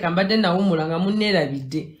 Kyeka mbadde nawummula nga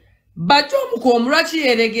munneerabidde. Bajje omu ku omu lwaki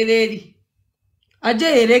yeeregera eri. Ajje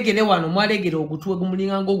yeeregere wano mwalegere ogutwe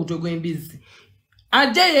gumulinga ng'ogutwe gw'embizzi.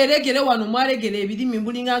 Ajje yeeregere wano mwalegere ebirimi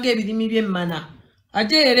mulinga ng'ebirimi by'emmana.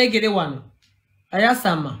 Ajje yeeregere wano.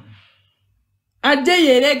 Ayasama. Ajje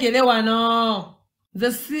yeeregere wano.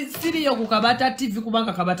 Nze siriyo ku Kabata TV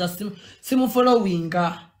kubanga Kabata simu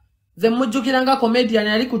followinga. Nze mujjukiranga comedian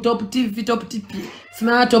yali ku Top TV, Top TP.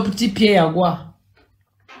 Simala Top TP yagwa.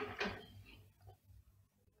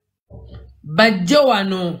 Bajje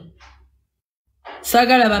wano.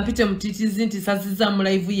 Sagala bampite mutitizi nti sasiza mu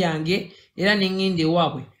live yange era nengende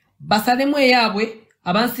waabwe. Basalemu eyabwe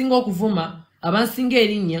abansinga okuvuma, abansinga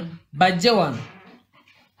erinnya bajje wano.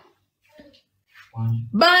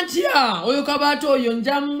 Bantya oyo Kabata oyo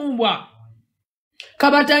njamubwa.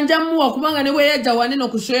 Kabata njamuwa kubanga ne bwe yajja wanene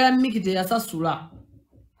okushoya mikite yasasula.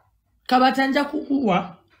 Kabata nja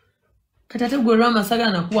kukuwa. Katate gwe Rama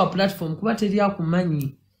sagala nakuwa platform kuba teri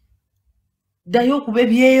akumanyi. Dayo kube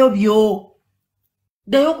byeyo byo.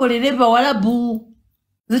 Dayo kolere bawalabu.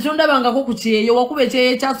 Zitondabangako ku kyeyo wakube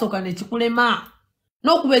kyeyo kyasooka ne kikulema.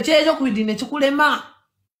 N'okube kyeyo kubidi ne kikulema.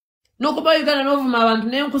 N'okuba Uganda n'ovuma abantu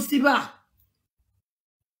ne nkusiba.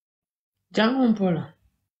 Jangu mpola.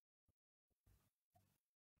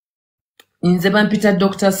 Nze bampita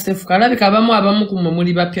Dr. Cephco alabika abamu kumwe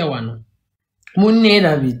muli bapya wano.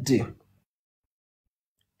 Munneerabidde.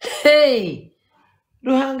 Hey!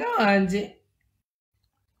 Ruhanga wanje.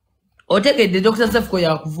 Otegedde Dr. Cephco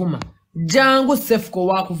yakuvuma. Jangu Cephco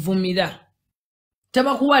wakuvumira.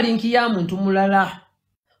 Tabakuwa linki ya muntu mulala.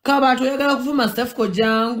 Kabata oyagala kuvuma Cephco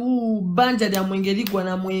jangu banja lya mwenge ligwa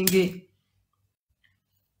na mwenge.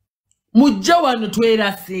 Mujja wano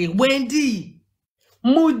twerase. Wendi.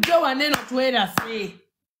 Mujja waneno twerase.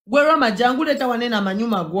 Gwe Rama jangu leta wanena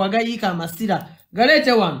amanyuma gwagayika amasira.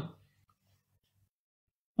 Galete wano.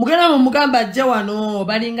 Mugenda mu mugamba ajja wano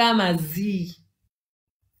balinga amazi.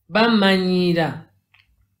 Bamanyira.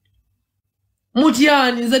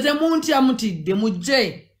 Mutyani nze temuntya mutidde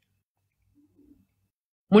mujje.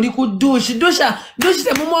 Muli ku dushi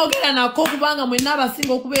temumwogera nako kubanga mwenna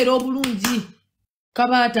abasinga okubeera obulungi.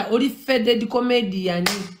 Kabata oli feded comedian.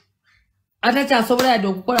 Atakyasobola yadde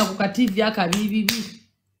okukola ku TV akabibibi.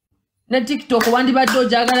 Ne TikTok wandibadde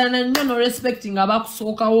ojagalana nnyo no respecting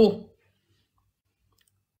abakusookawo.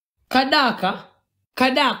 Kadaka.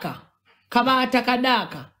 Kabata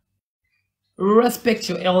kadaka. Respect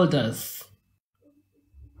your elders.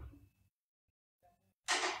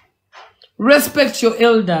 Respect your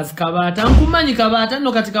elders, Kabata. Nkumanyi Kabata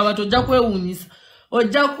no kati Kabata ojja kwewuunyisa.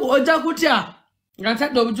 Ojja kutya.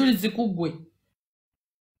 Ngatadde obujulizi kuggwe.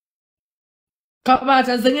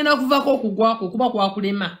 Kabata nze ngenda kuvako okugwako kuba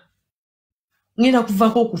kwakulema. Ngenda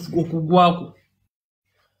kuvako okugwako.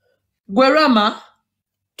 Gwe Rama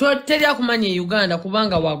teri akumanya Uganda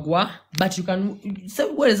kubanga wagwa, but you can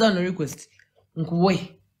weereza no request.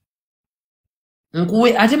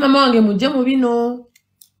 Nkuwe ate mama wange mujje mu bino.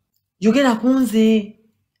 Yogera kunze.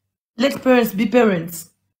 Let parents be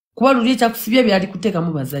parents. Kuba luli ekyakusibya byali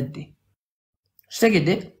kuteekamu bazadde.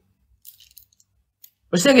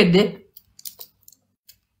 Ostegedde?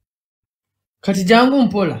 Kati jangu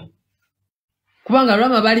mpola. Kubanga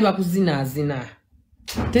Rama bali bakuzinaazina.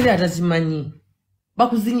 Teri atakimanyi.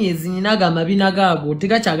 Bakuzinyeezinyi n'agamba binagaago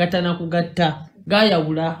tegakyagatana kugatta.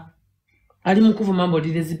 Gaayawula. Ali mukuvu mambo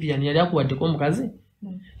lirezipiyani yali akuwaddeko omukazi?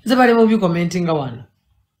 Nze bali mu bikomentinga wano.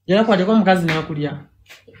 Yali akuwaddeko omukazi n'akulya.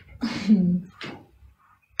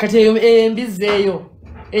 Kati embizi eyo.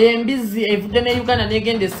 Embizi evudde ne Uganda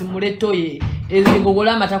n'egenda esimule toye.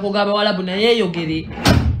 Ezigogola amatako g'Abawalabu naye yeyogere.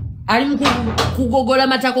 Ali mu kugogola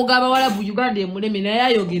amatako g'Abawalabu Uganda emuleme naye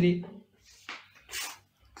ayogere.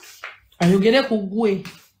 Ayogere ku ggwe.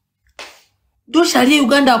 Doshali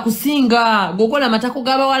Uganda akusinga gogola amatako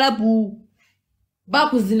g'Abawalabu.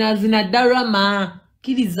 Bakuzinaazina dda Rama.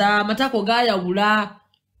 Kiriza amatako gaayawula.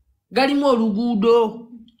 Galimu oluguudo.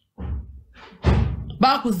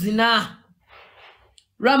 Bakuzina.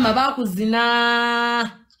 Rama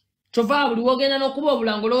bakuzina. Chova buli wogenda n'okuba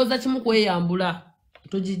obulango lowooza kimu kweyambula.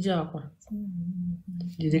 Togijjaako.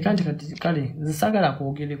 Jireka nti kati kale nze saagala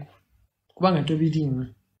kwogereko. Kubanga tobiriimu.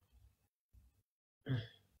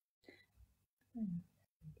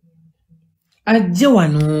 Ajje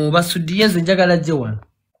wano basuddiye nze njagala ajje wano.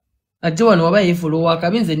 Ajje wano waba yeefolowa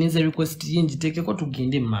akabi nze ninze request ye ngiteekeko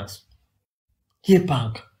tugende mu maaso. Ye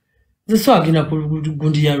panka. Nze so agenda ku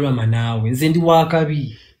gundi ya Rama naawe nze ndi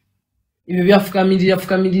wakabi. Ibyo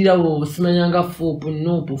byafukamirira wo simanyanga fopu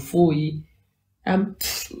nopo foyi.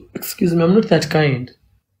 Excuse me, I'm not that kind.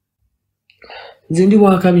 Nze ndi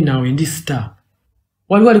wakabi naawe ndi star.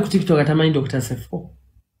 Wali ku TikTok atamanyi Dr. Cephco.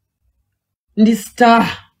 Ndi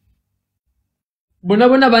star.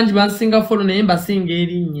 Bona banji bansinga follow naye mbasinga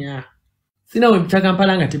erinnya. Sina we mtaka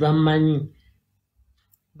mpala nga tebammanyi.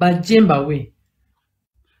 Bajemba we.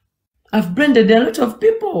 I've branded a lot of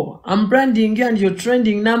people. I'm branding you and you're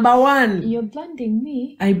trending #1. You're branding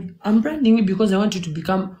me? I'm branding you because I want you to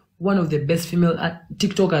become one of the best female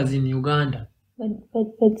TikTokers in Uganda.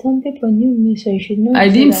 But some people knew me, so you should know. I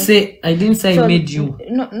didn't say I made you.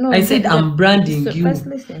 No. I said I'm branding you. First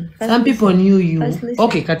listen. Some people knew you. First listen.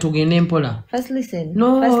 Okay, katugende mpola. First listen.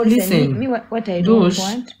 No, listen. Me what I don't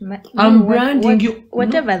want. I'm branding you.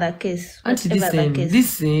 Whatever the case. Auntie,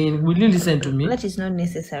 listen. Will you listen to me? That is not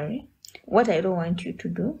necessary. What I don't want you to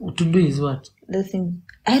do. To do is what? The thing.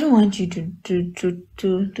 I don't want you to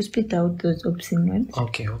spit out those obscene words.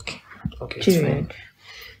 Okay. Period.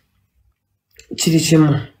 Chiri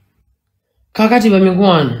chimu. Kakati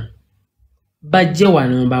bamigwano. Bajje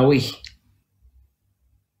wano mbawe.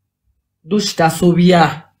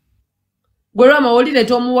 Dushitasobya. Gwe Rama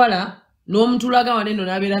olireta omuwala n'omutulaga waneno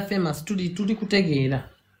n'abeera famous tuli kutegeera.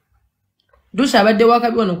 Dusha abadde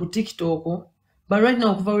wakabi wano ku TikTok. But right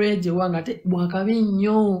now okuva reje wanga te bwakabi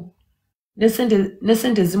nnyo.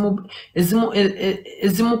 Nesente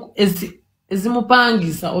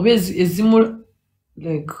ezimupangisa oba ezimu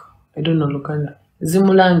like I don't know Lukanda.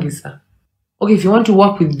 Zimulangisa. Okay, if you want to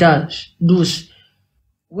work with Dush,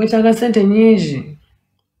 wetaga sente nyingi.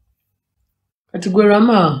 Kati gwe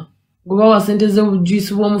Rama, gwe bawa sente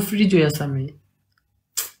z'obujuice bw'omu fridge yasamye.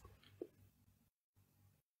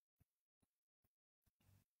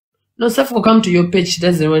 No, Cephco come to your page, she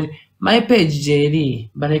doesn't want my page Jerry,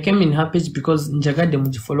 but I came in her page because njagadde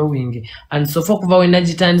muji following. And so for kuva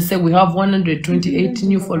wenajita and say we have 128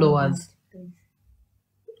 new followers.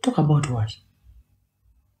 Talk about what?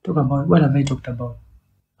 What have I talked about?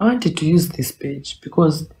 I wanted to use this page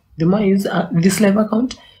because the more I use this live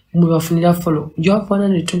account, we have follow. You have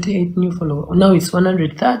 128 new followers. Now it's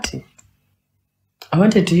 130. I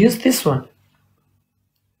wanted to use this one.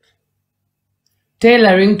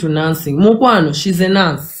 Tailoring to nursing. Mukwano, she's a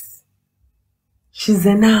nurse. She's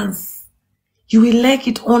a nurse. You will like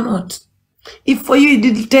it or not. If for you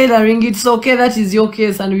did tailoring, it's okay. That is your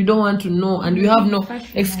case, and we don't want to know, and we have no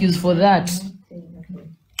excuse for that.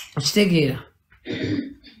 Take it.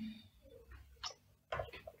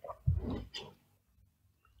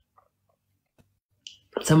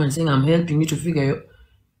 Someone saying I'm helping you to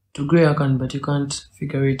grow your account, but you can't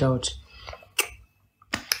figure it out.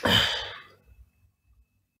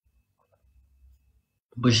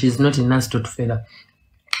 But she's not a nurse to fella.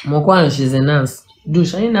 Mokwano, she's a nurse.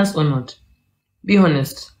 Dush, are you a nurse or not? Be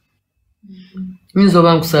honest. Means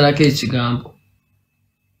Chigambo.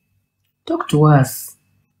 Talk to us.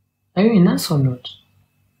 Are you a nurse or not?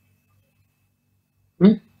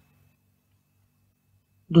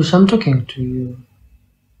 Dush, I'm talking to you.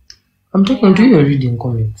 I'm talking to you, you're reading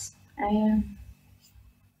comments. I am.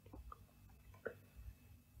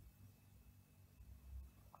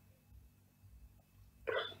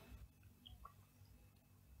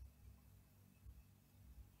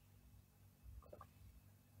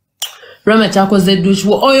 Rama Kyakoze douche.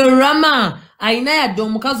 Oyo Rama aina yadde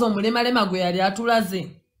omukazi omulemalema gwe yali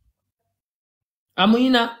atulaze.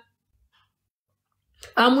 Amuyina.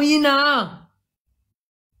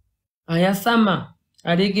 Ayasama.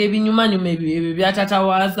 Alege ebinyumanyuma ebyo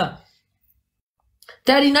byatatawaza.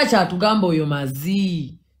 Talina kyatugamba oyo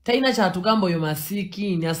mazi. Talina kyatugamba oyo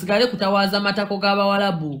masikini. Asigale kutawaza matako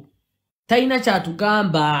g'Abawalabu. Talina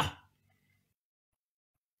kyatugamba.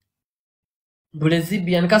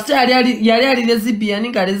 Lesbian. Kasi yali lesbian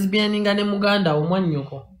nga lesbian nga ne muganda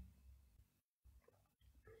omwannyoko.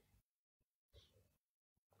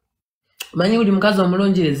 Manyi buli mukazi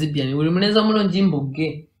omulungi lesbian, buli mulenzi omulungi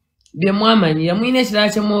mbugge. Bye mwamanyi yamuyina ekirala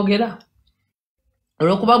kye mwogera.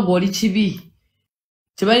 Olw'okuba gw'oli kibi.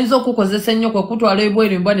 Kibayinza okukozesa ennyo kwe kutwala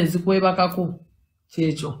ebweru embwa ne zikwebakako.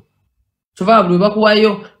 Kyekyo. Kyova buli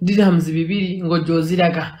bakuwayo dirhams 2 ng'ojja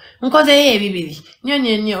oziraga. Nkozeyo 2.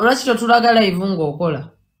 Nnyo. Olwaki totulaga live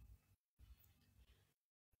ng'okola?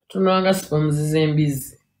 Tunawanga spams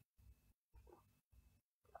z'embizi.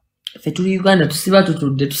 Ffe tuli Uganda tusiba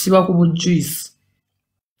tutudde, tusiba ku bujuice.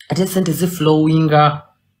 Ate sente ziflowinga.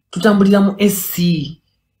 Tutambulira mu SC.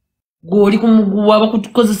 Gw'oli ku muguwa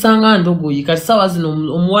bakutukozesa nga ndogoyi. Kati sawa zino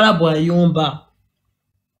omuwala bw'ayomba.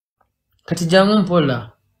 Kati jangu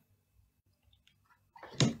mpola.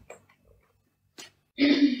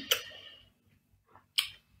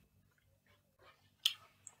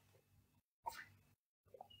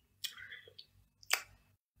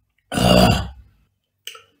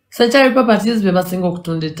 Sanctuary properties be basinga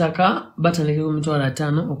okutunda ettaka batandike ku mitwalo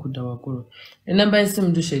 5 okudda waggulu. Enamba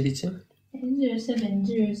y'essimu dusha eriki?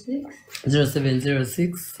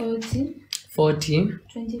 0706 40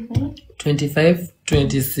 25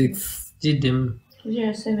 26 Jidem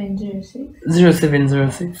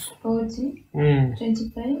 0706 40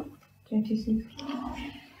 25 26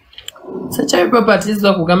 Sanctuary properties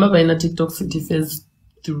bakugamba balina TikTok City Phase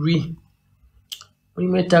 3.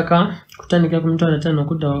 Ulimu ettaka kutandika ku mitwalo 5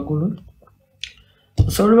 okudda waggulu.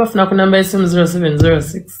 Osobola bafuna ku namba y'essimu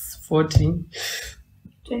 0706 40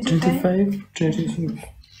 25 26.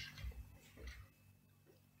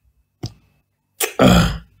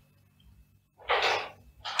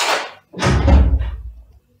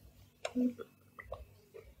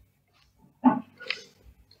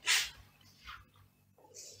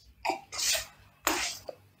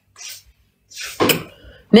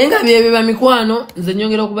 Nenga byebe ba mikwano nze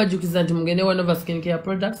nyongera okubajjukiza nti mugende wa Nova Skin Care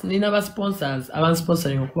Products nina ba sponsors aban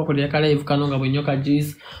sponsoring okubakolera ka live kano nga bwenyoka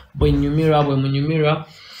juice bwenyumirwa bwe munyumirwa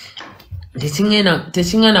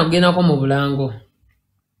techingana kugenda ko mu bulango.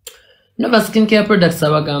 Nova Skin Care Products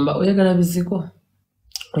abagamba oyagala biziko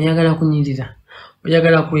oyagala kunyirira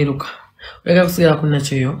oyagala kweruka oyagala kusigala ku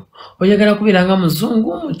nakyo oyagala kubiranga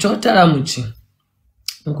muzungu mukyotala muki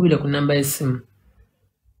nkubira ku namba y'essimu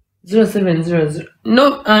 0700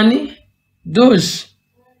 no ani douche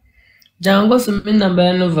jango sumi namba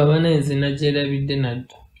ya Nova bana ezina gyerabidde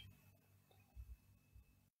naddo.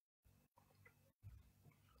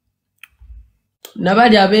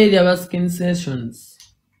 Nabali abeeri aba skin sessions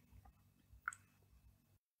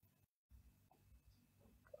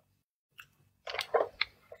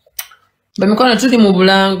bamikono tuli mu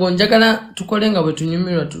bulango njagala tukole nga bwe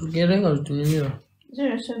tunyumirwa tugere nga tunyumirwa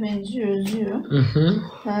 0700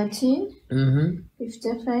 13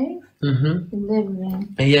 55 11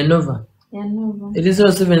 ya Nova. It is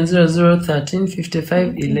 0700 13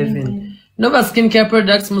 55 11. Nova Skin Care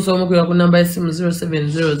Products musomo kuya ku namba y'essimu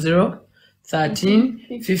 0700 13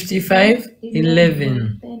 55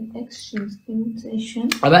 11. Extreme skin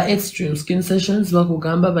sessions. Aba extreme skin sessions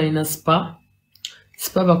bakugamba balina spa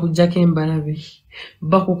bakujjako embalabe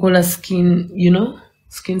bakukola skin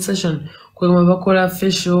skin session kwegamba bakola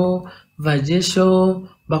facial vaginal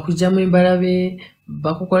bakujjamu embalabe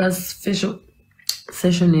bakukola facial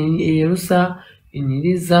session eyerusa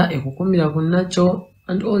enyiriza ekukumira ku nakyo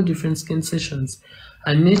and all different skin sessions.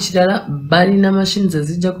 And n'ekirala balina machines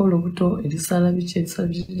ezijjako olubuto erisala biki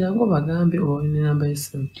jangu bagambe olina namba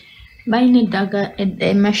y'essimu. Balina eddaga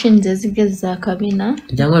machines ezigeza akabina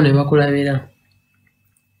jangu ne bakulabira.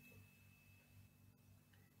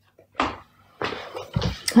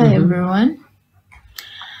 Hi everyone.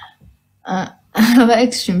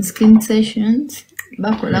 Extreme skin sessions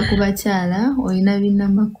bakola ku bakyala olina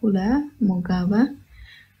binnamakula mugaba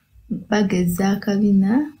bageza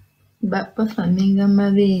akabina bafaminga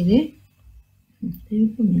mabeere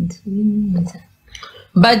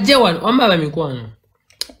bajje wano wamba mikwano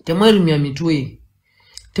temwerumya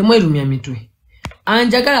mitwe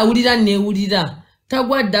anjagala awulira neewulira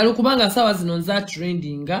tagwa ddala kubanga sawa zino nza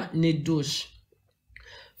trendinga ne douche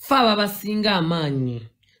fa babasinga amaanyi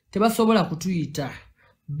tebasobola kutuyita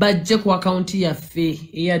bajje ku account yaffe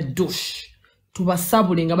eya Dush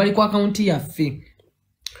tubasabule nga bali ku account yaffe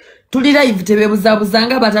tuli live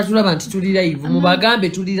tebebuzabuzanga batatulaba nti tuli live mubagambe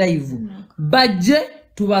tuli live bajje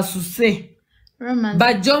tubasuse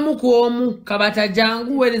bajje omu ku omu kabata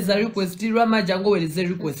jangu wereza request Rama jangu wereza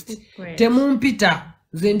request temumpita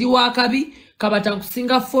nze ndi wakabi kabata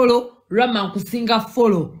nkusinga follow Rama nkusinga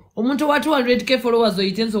follow omuntu wa 200k followers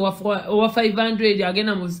oyitenzo wa 500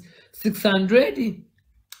 agenda mu 600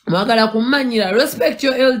 mwagala kumanyira respect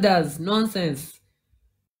your elders nonsense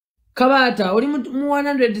kabata oli mu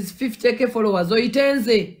 150k followers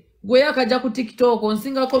oyitenze gwe yakaja ku TikTok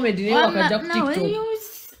onsinga comedy ne wakaja ku TikTok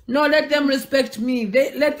no let them respect me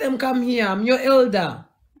let them come here I'm your elder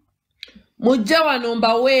mujja wano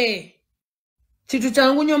mbawe chitu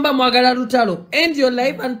changu nyomba mwagala lutalo end your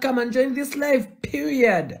life and come and join this life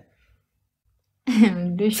period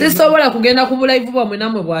sisobola kugenda ku live bwa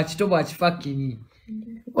mwenamwe bwa kito bwa kifakinyi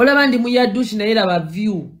olaba ndi muya Dush na ila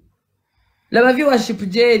laba viewership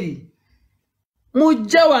jeri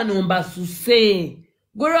mujja wano mbasuse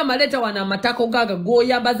gwerwa maleta wana matako gaga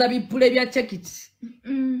goyambaza bipule bya check it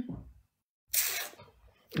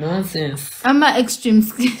nonsense ama extreme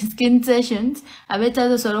skin sessions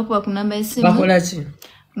abetazo solo kwa kunamba esimu bakola ki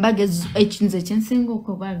bageze ekinze kinsingo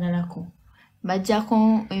ko bagalako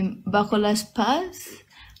bajjako bakola spas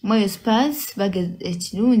moyo spas bageze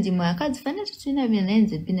ekirungi mwakazi fana tutuna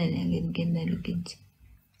byenenze bina nange ngenda lukiti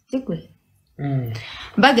sikwe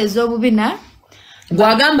bageze obubina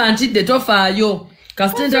gwagamba nti de tofaayo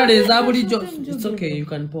kasitentalo eza bulijjo it's okay you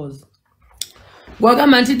can pause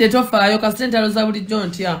gwagamba nti de tofaayo kasitentalo za bulijjo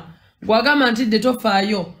ntya gwagamba nti de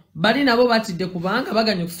tofaayo bali nabo batidde kubanga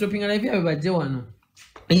baganye okustopinga live yabe bajje wano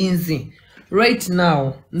inzi right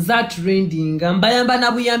now nza trending mbayamba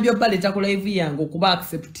na buyambi obaleta ku live yange okuba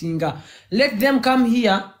acceptinga let them come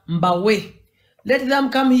here mbawe let them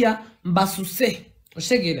come here mbasuse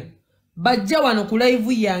oshegera bajja wano ku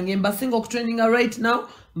live yange mbasinga okutrendinga right now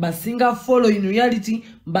mbasinga follow in reality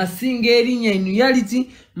mbasinga erinya in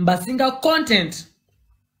reality mbasinga content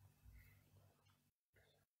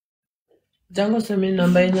jango seme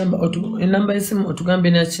namba esimu otugambe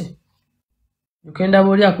naki ukenda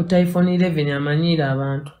boli akuta iPhone 11 amanyira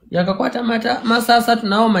abantu yakakwata masasa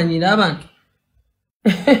tunawo manyira abantu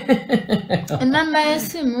namba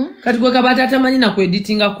esimu kati gwe kabata tamanyina ku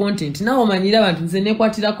editinga content nawo manyira abantu nze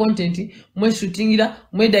nekwatira content mwe shootingira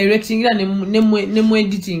mwe directingira ne mwe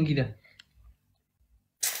editingira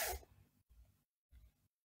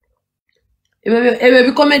ebe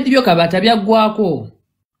bikomedi byo kabata byagwako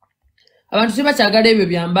abantu tebakyagala ebyo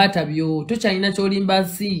byambata byo tokyalina kyolimba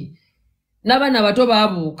si n'abaana bato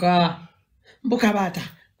baabuuka mbukabata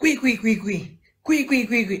kwi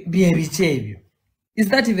bye biki ebyo is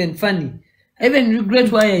that even funny I even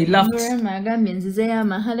regret why I laughed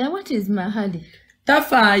what is mahali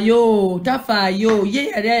tafaayo ye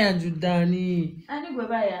yali ayanjuddani ani gwe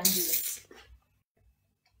bayanjira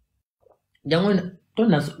jangona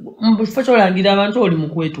tonna mbufo kyolangira abantu oli mu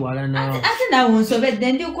kwetwala nawe ate nawe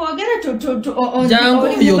onsobedde ndi kwogera jangu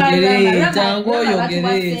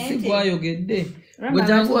oyogere sigwayogedde gwe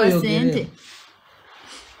jangu oyogere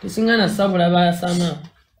tesingana sabula basama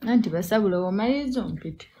nanti basabula omalizo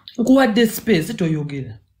mpite nkuwadde space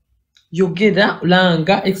toyogera yogera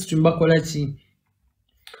langa extreme bakola ki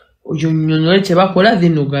onyonyole kye bakola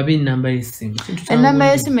then ogabe enamba y'essimu enamba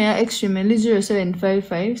y'essimu ya extreme eli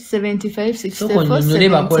 0755 75 nyonyole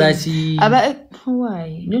bakola ki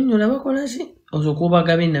why nyonyola bakola ki osooka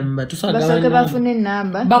obagabe enamba basooke bafune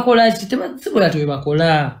enamba bakola ki sibula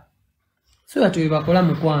tebakola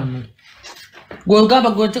mukwano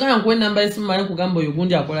gwegamba gwetekana nkuwa enamba y'essimu male nkugamba oyo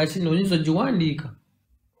gundi akola ki noyinza ogiwandiika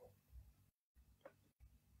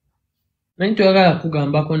naye toyagala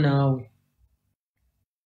kugambako naawe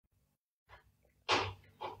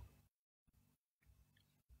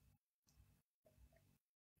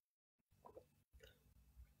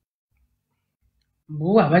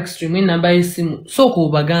bwo aba extreme enamba y'essimu sooka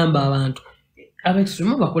obagamba abantu aba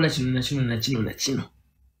extreme bakola kino na kino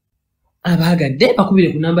abaagadde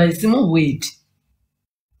bakubire ku namba y'essimu bweti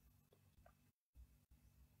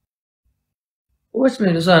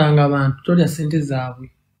owekimere tosalanga abantu tolya ssente zaabwe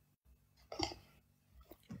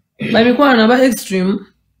bamikwano aba extreme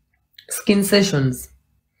skin sessions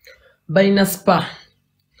balina spa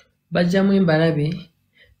bajjamu embalabe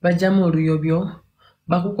bajjamu oluyobyo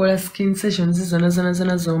bakukola skin sessions zona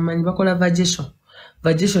zomanyi bakola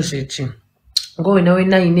vagesho kyeki ngowe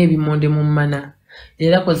wena ine ebimonde mu mmana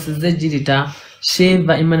era kozesezza girita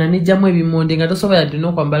sheva emana nejjamu ebimonde nga tosobola dde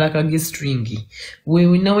n'okwambala kagistringi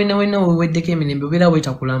wena weweddeko emirembe obeera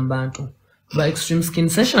weetakula mu bantu ba extreme skin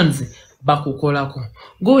sessions bakukolako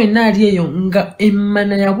gowe nali eyo nga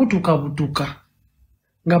emmana yabutuka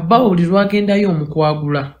nga bawulirwa agendayo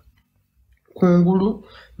omukwagula kungulu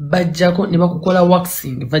bajjako ne bakukola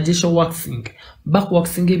waxing vaginal waxing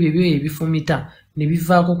bakuwaxing ebyo ebifumita ne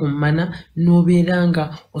bivaako ku mmana n'obeera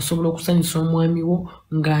nga osobola okusanyusa omwami wo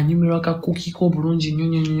ng'anyumirwa kakukiko bulungi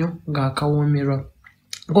nnyo ng'akawoomerwa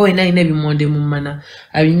gowe alina ebimonde mu mmana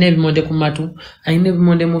alina ebimonde ku matu alina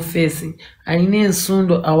ebimonde mu feesi alina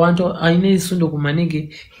ensundo awantu alina ensundo ku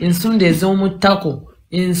manege ensundo ez'omu ttako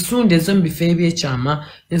ensundo ez'omu bifo ebyekyama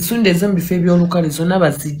ensundo ez'omu bifo ebyolukale zonna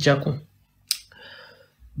bazijjako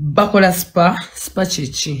bakola spa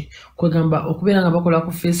kyeki kwegamba okubeera nga bakola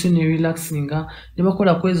ku face ne relaxinga ne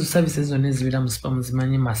bakola ku ezo services zonna ezibeera mu spa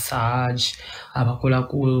muzimanyi massage abakola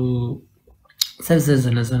ku services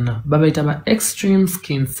zonna babayita ba extreme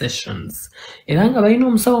skin sessions era nga balina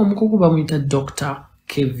omusawo omukugu bamuyita Dr.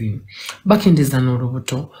 Kevin bakendeeza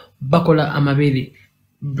n'olubuto bakola amabere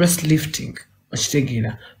breast lifting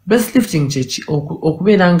okitegeera breast lifting kyeki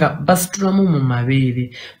okubeera nga basitulamu mu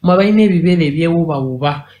mabeere mwe balina ebibeere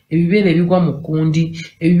ebyewubawuba ebibeere ebigwa mu kundi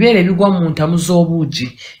ebibeere ebigwa mu ntamu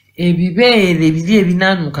z'obuugi ebibeere biri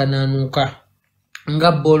ebinaanuukanaanuuka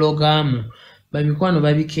nga bologaamu bamikwano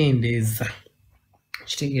babikendeeza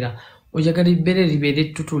kitegeera ojagala ebbeere libeere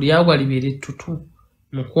ettutu lyagwa libeere ettutu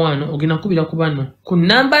mukwano ogenda kubira ku bano ku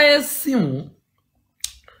namba y'essimu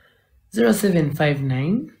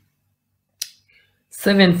 0759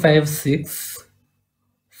 756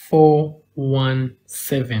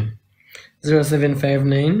 417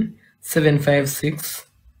 0759 756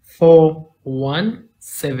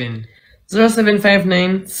 417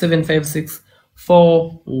 0759 756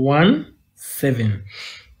 417.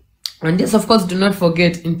 And yes, of course, do not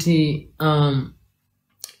forget into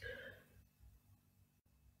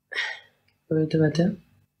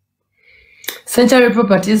Century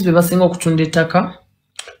Properties bebasinga okutunda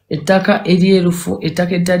ettaka eryerufu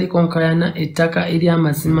ettaka eddali konkayana ettaka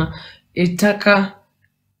ery'amazima ettaka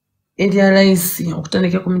erya layisi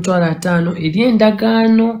okutandika ku mitwalo 5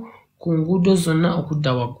 ery'endagaano ku nguudo zonna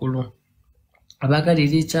okudda waggulu abaagala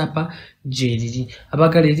ery'ekyapa gyeriri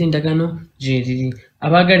abaagala ery'endagaano gyeriri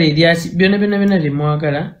abaagala eryaki byonna bye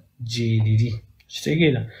mwagala gyeriri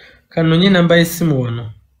kitegeera kanonye namba y'essimu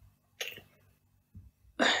wano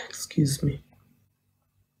excuse me.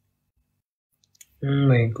 Oh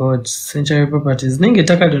my God, Century Properties. Ninge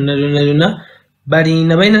taka dona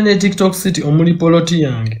balina ne TikTok city omuli poloti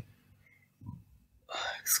yange.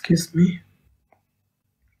 Excuse me.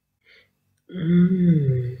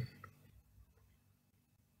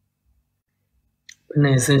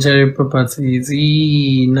 Bana Century Properties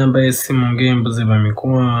namba y'essimu ng'embuzi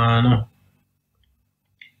bamikwano.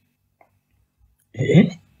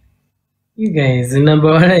 You guys,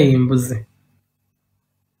 namba wala embuzi.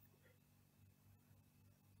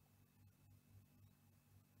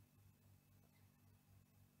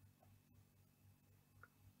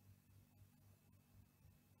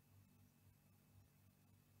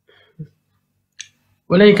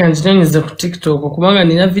 Wala ikanjinaniza ku TikTok kubanga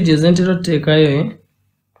nina video zentero teekayo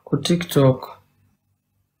ku TikTok.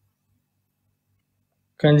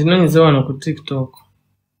 Kanjinaniza wano ku TikTok.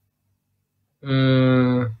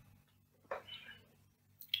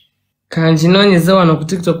 Kanjinaniza wano ku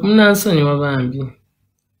TikTok munansonyi wabambi.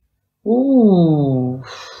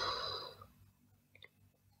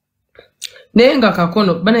 Nenga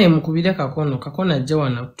kakono bana yemukubire kakono ajja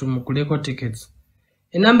wana tumukuleko tickets.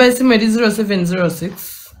 Enamba y'essimu eri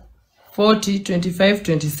 0706 40 25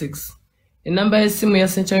 26. Enamba y'essimu ya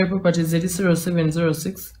Century Properties eri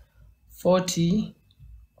 0706 40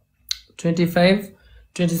 25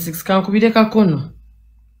 26. Kankubire kakono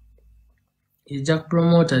ejja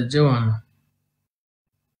kupromota ajja wano.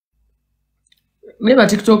 Neba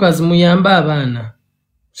TikTokers muyamba abaana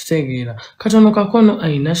kitegeera katono kakono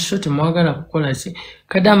aina shot mwagala kukola ki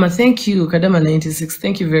Kadama. Thank you Kadama 96,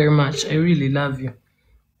 thank you very much, I really love you.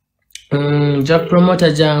 Jack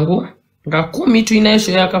promoter jangu nga 10 tuinayo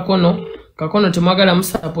show ya kakono temwagala mu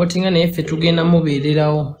supportinga naye ffe tugenda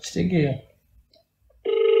mubeererawo kitegeera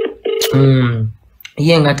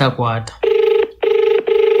ye nga takwata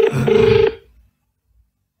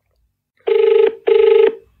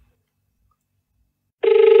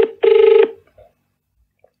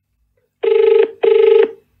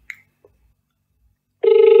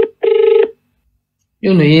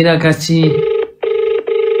yono yeraga ki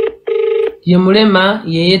ye mulema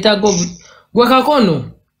ye yetago gwa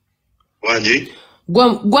kakono wanji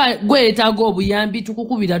gwe yetago obuyambi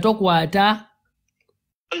tukukubira tokwata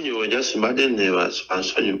anyo just madden ne was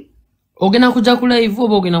ansonyo ogena kuja ku live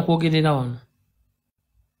oba ogena kwogerera wano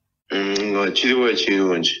ngo kiriwo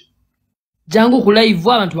ekirungi Jangu ku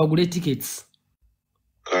live abantu bagule tickets.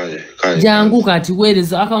 Kale. Jangu kati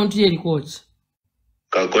weereza account ye coach.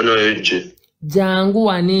 Kakono eje. Jangu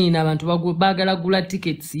wanina abantu bagala gula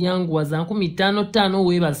tickets yangu waza 15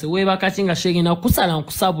 webase webaka kinga shegena kusala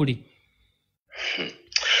nkusabuli.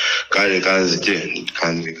 Kale kanzije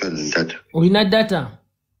kanzi data. Olina data?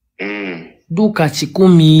 Duka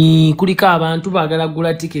 10 kulika abantu bagala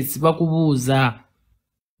gula tickets bakubuuza.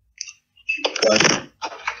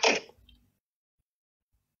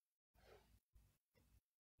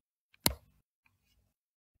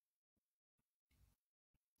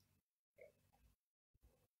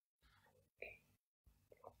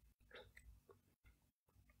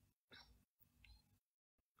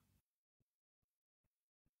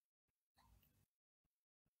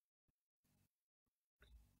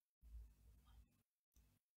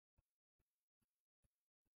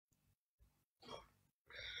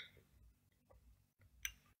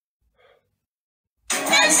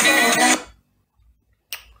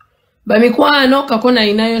 Bamikwano kakona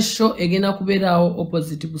inayo show egena kuberao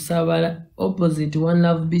opposite One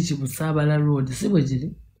Love Beach Busabala Road sibwe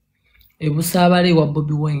jiri Busabala wa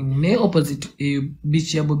Bobby Wine ne opposite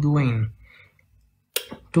beach ya Bobby Wine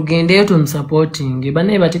tugendeyo tumsupporting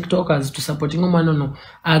bane ba tiktokers tu supporting omwana no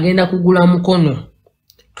agenda kugula mukono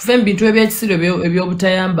tufe bintu ebyekisiro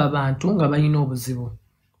ebyobutayamba abantu nga balina obuzibu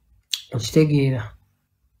okitegeera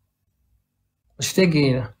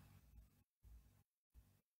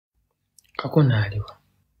kakona aliwa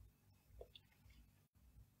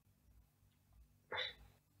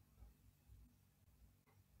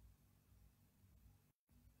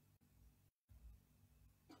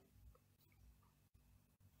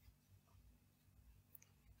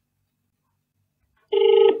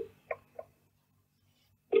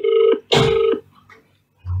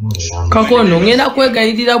kakono ngenda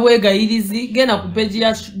kwegayirira bwegayirizi genda ku page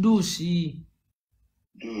ya dushi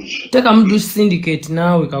teka mdushi syndicate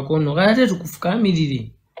nawe kakono kayate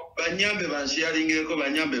tukufukamirire Banyambe bansharingeko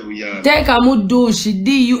banyambe buyambe teka mudushi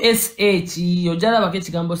DUSH ojala bake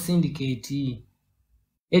kigambo syndicate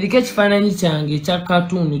erike ekifaananyi kyange ekya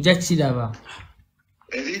katunu ja kiraba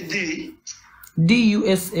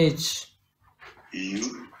DUSH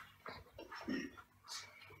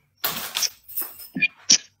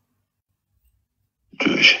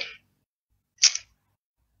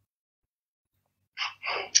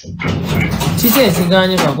Chite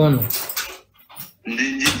esiganye kakono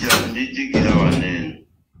ndijigira wanene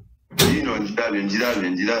ino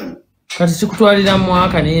njirabe kati kikutwalira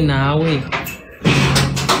mwaka naye naawe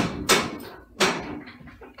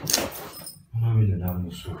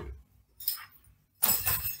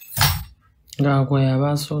ngakwe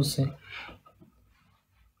yabasoose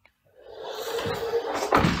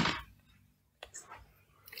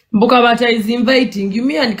Bukabata is inviting you.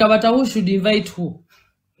 Me and Kabata, who should invite who?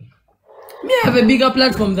 Me have a bigger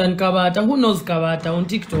platform than Kabata. Who knows Kabata on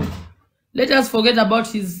TikTok? Let us forget about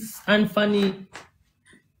his unfunny,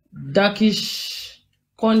 darkish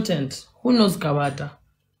content. Who knows Kabata?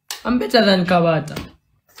 I'm better than Kabata.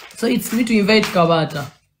 So it's me to invite Kabata.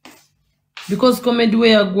 Because comedy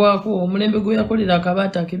we are guako, mulembe we are called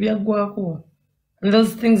Kabata, kibia guako. And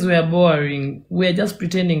those things were boring. We are just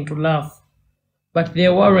pretending to laugh. But they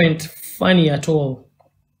weren't funny at all.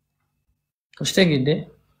 So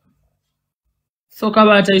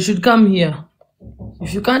Kabata, you should come here.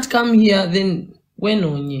 If you can't come here, then when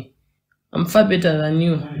on ye? I'm far better than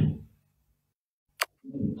you.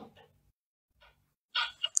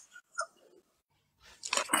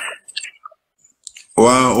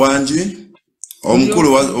 Wanji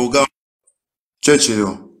omukulu wa oga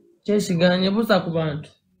chechiro cheshiganye busa ku bantu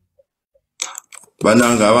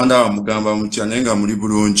bananga abandi abamugamba mucyane nga muri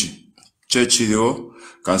bulungi chechiro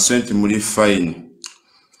consent muri fine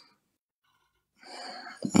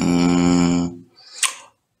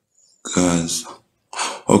guys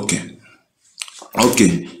okay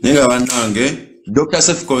nenga banange Dr.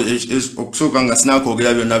 Cephco okusoka nga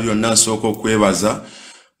sinakwogera byonna nsooka okwebaza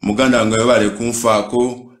muganda nga yobale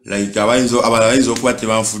kunfaako like abayinza okuba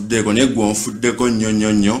tebanfuddeko naye gwe onfuddeko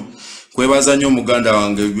nnyo kwebaza nnyo muganda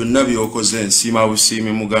wange byonna byokoze nsiima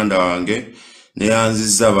busiimi muganda wange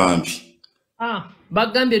neyanzizza bambi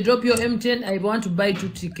bagambye drop your M10 I want to buy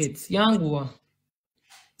 2 tickets yanguwa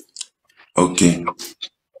okay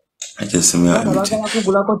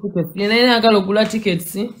kugulako tickets yena agala ogula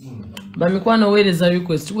tickets bamikwano weereza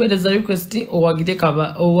request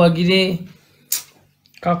owagire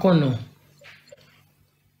kakono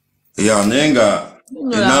ya nenga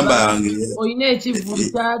enamba yange oyina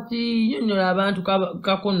ekivulu kyaki yonyola abantu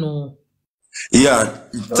kakono Yeah,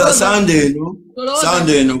 Sunday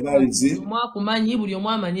no guys. Mwakumanyi buli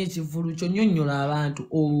omwe amanyi ekivulu kyo nnyonnyola abantu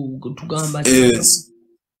tugamba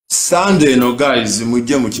Sunday no guys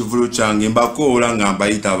mujje mu kivulu kyange mbakoola nga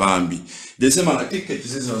mbayita bambi. Desema ticket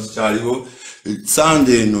zino zikyaliwo.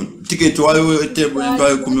 Sunday no ticket waliwo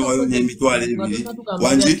tebwe kumiwayo n'emitwalo ebiri.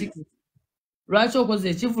 Wanji? Lwaki okoze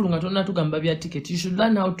ekivulu nga tonna tugamba bya ticket? You should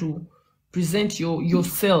learn how to present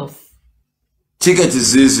yourself. Ticket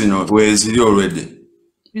zino weziri already.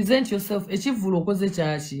 Present yourself. Ekivulu okoze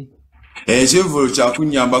kyaki? Ekivulu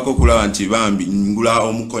kyakunyambako okulaba nti bambi ngula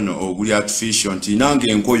omukono oguli artificial nti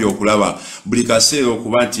nange enkoyo okulaba buli kaseera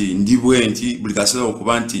okuba nti ndi bwenti buli kaseera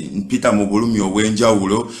okuba nti mpita mu bulumi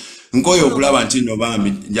obw'enjawulo nkoyo okulaba nti no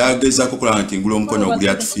bambi njagezako okulaba nti ngula omukono oguli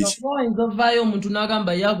artificial. Nzovaayo omuntu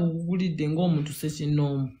n'agamba yakugulidde ng'omuntu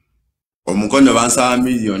sekinnoomu. Omukono bansaba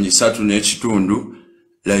miliyoni 3.5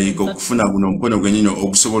 like okufuna guno omukono gwennyini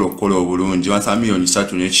ogusobola okukola obulungi bansaba miliyoni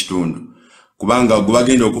 3.5 kubanga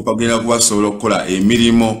gubagenda okupa genda kubasobola okukola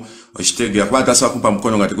emirimu okitegeera kuba tasobola kumpa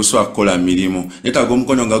mukono nga tegusobola kukola mirimu neetaaga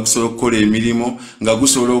omukono nga gusobola okukola emirimu nga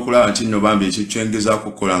gusobola okulaba nti nno bambi ekyo kyengezaako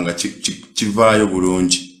okukola nga kivaayo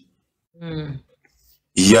bulungi.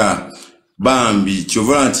 Ya bambi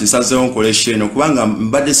kyovola nti nsazeewo nkolesha eno kubanga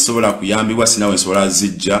mbadde sisobola kuyambibwa sinawe nsobola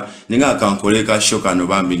zijja nenga akankoleka sho kano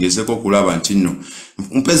bambi ngezeko okulaba nti nno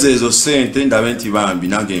mpeze ezo sente ndabe nti bambi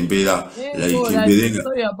nange embeera like embeerenga.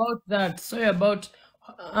 Sorry about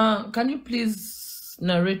can you please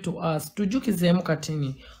narrate to us tujukizeemu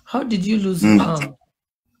katini how did you lose arm?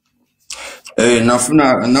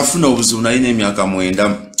 Nafuna obuzibu nalina emyaka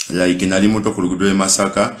 9 like nali muto ku luguudo e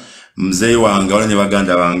Masaka mzee wange wala ne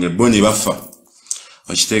baganda bange bo ne bafa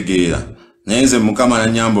okitegeera naye nze mukama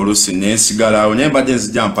nanyamba oluusi nensigalawo naye mbadde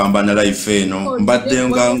nzija mpambana life eno mbadde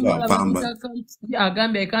nga mpamba.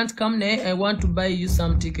 Agambye I can't come there, I want to buy you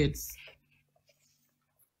some tickets.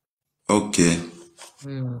 Okay.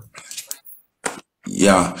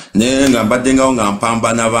 Yeah, naye nga mbadde nga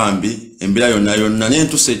mpambana bambi embira yonna naye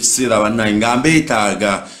ntuse ekiseera bannaye nga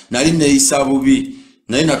mbeetaaga nali neeyisa bubi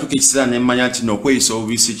naye natuka ekiseera nemmanya nti nokweyisa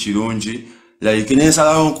obubi si kirungi like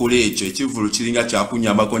nensalawo nkula ekyo ekivulu kiringa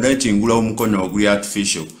kyakunyambako ndaye tingula omukono oguli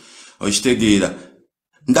artificial okitegeera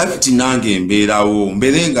ndabe nti nange embeerawo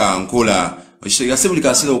mbeere nga nkola okitegeera si buli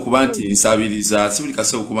kaseera okuba nti nsabiriza si buli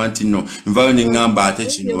kaseera okuba nti nno nvayo neŋŋamba ate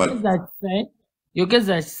kino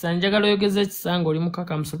yogeza kisa njagala oyogeza kisa nga oli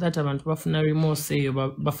mukakamuso that abantu bafuna remorse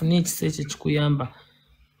eyo bafune ekisa ekyo kikuyamba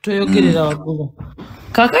toyogerera waggulu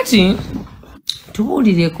kakati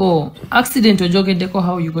tubuulireko accident ojogeddeko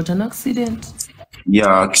how you got an accident?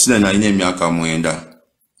 Yeah, accident alina emyaka 9.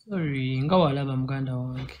 Sorry nga walaba muganda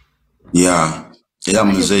wange. Yeah, era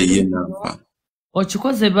muzeeyi ye nafa.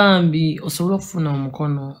 Okikoze bambi osobola okufuna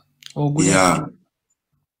omukono oguli.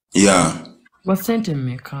 Yeah. Basente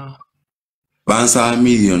mmeka? Bansaba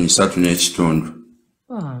miliyoni 3.5.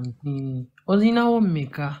 Bambi olinawo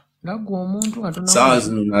mmeka? Ngagwa omuntu atona. Sawa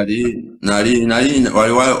zino nali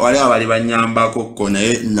wali abali banyambako ko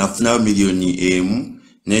naye nafuna miliyoni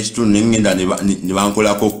 1.5 nengenda ne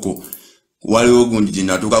bankolako ko waliwo gundi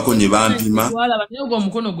gyenatuukako ne bampima. Walaba naye gwa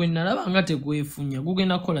omukono gwe nalaba nga tegwefunya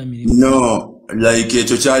gugenda kukola mirimu. No, like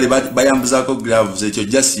ekyo kyali bayambuzako gloves ekyo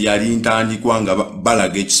just yali ntandikwa nga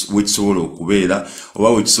balaga wekisobola okubeera oba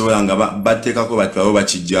wekisobola nga bateekako batwawo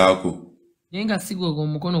bakijjaako. Yenga sigwe go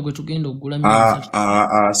mukono gwe tugenda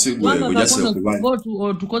okugula sigwe gujase okubanja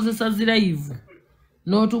otukozesa ziraivu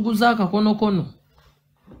n'otuguza akakonokono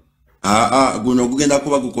guno gugenda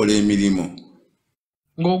kuba gukola emirimu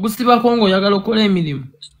ng'ogusibako ng'oyagala okukola emirimu.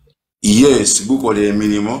 Yes, gukola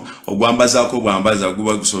emirimu ogwambazaako bwambaza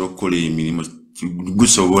guba gusobola okukola emirimu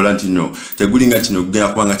gusobola nti no tegulinga kino gugenda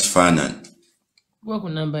kuba nga kifaananyi. Gwa ku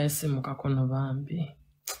namba y'essimu kakono bambi.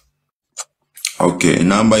 Okay,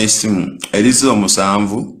 namba y'essimu erizo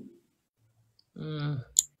 7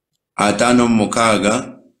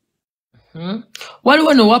 5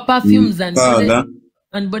 waliwo no wa perfumes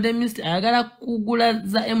and body mist ayagala kugula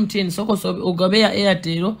za MTN soko ogabe ya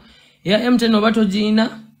Airtel ya MTN oba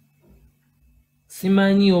togiina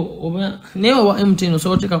simanyi oba naye wa MTN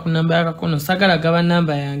osoteka ku namba ya kakono sagala gaba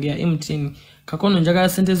namba yange ya MTN kakono njagala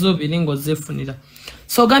sente zobiri ngozefunira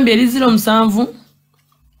so gambye eri 07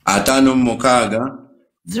 5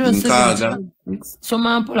 6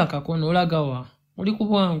 soma mpola kakono olagawa oli ku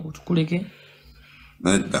bwangu tukuleke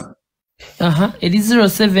nedda eri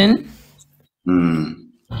 07 5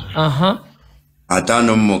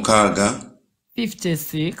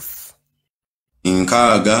 56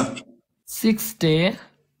 6 60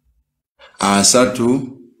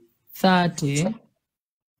 30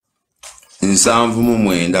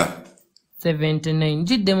 79 79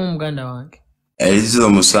 jiddemu muganda wange Eliziro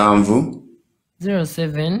musanvu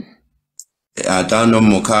 07 atano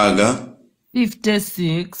mukaaga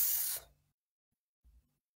 56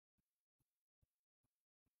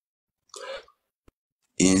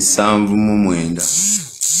 insanvu mu mwenda.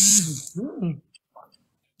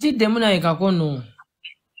 Jiddemu naye Kakono.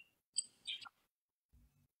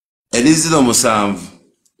 Eliziro musanvu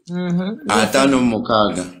atano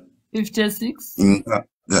mukaaga 56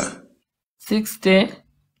 nkaaga 60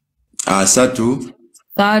 asatu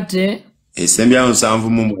 30 esembya musanvu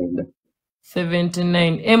mu mwenda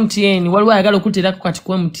 79 MTN waliwo ayagala okuterako kati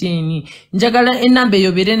ku MTN njagala enamba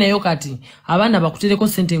eyobere nayo kati abaana bakutereko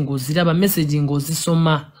sente ng'oziraba message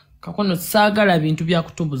ng'ozisoma Kakono saagala bintu bya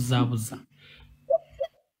kutubuzaabuza.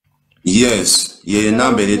 Yes ye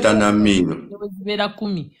namba ereta na mmiro zibeera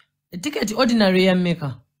 10 ticket ordinary ya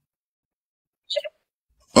meka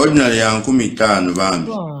ordinary ya 15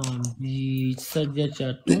 bambi kisajja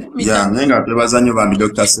kyattu ya nenga twebazanyo bambi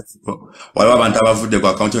Dr. Cephco waliwo abantu abavudde ku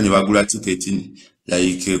account ne bagula ticket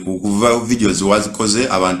like kuva videos wazikoze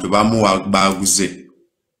abantu bamuwa baguze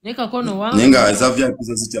neka Kono wangu nenga za VIP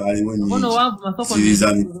zitaliwo nyingi Kono wangu masoko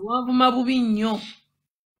wangu mabubi nnyo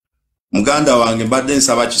muganda wange mbadde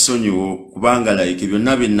nsaba kisonyiwo kubanga like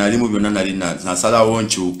byonna binalimu byonna nali nasalawo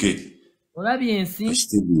nkyuke olabye ensi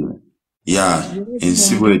ya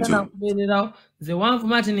ensi bwetu ze wanvu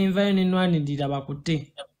mati nenvayo nenwanirira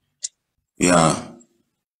bakutte ya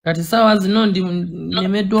kati sawa zino ndi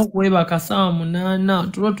nemeddwa okuwebaka sawa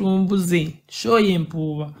 8 tulo tumbuze shoye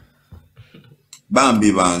empuuba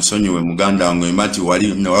bambi bansonyiwe muganda wange mbati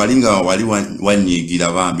walinga wali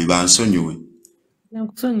wanyigira bambi bansonyiwe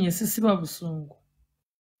nkusonyiye sisiba busungu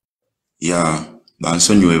ya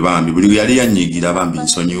bansonyiwe bambi buli yali yanyigira bambi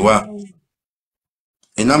nsonyiwa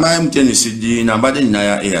enamba ya MTN sijina mbadde nina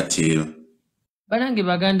ya Airtel banange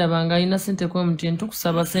baganda bange alina sente ku MTN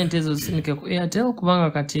tukusaba sente ezo zisinike ku Airtel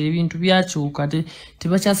kubanga kati ebintu byakyuka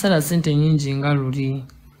tebakyasala sente nyingi nga luli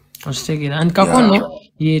okitegeera anti Kakono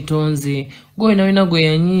yeetonze gwena gwe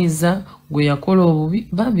yanyiiza gwe yakola obubi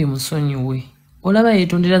bambi musonyiwe olaba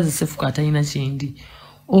yeetondera zi Cephco atalina kindi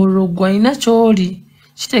olwo gwe alina ky'oli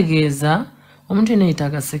kitegeeza omuntu yenna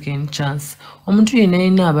yeetaaga second chance omuntu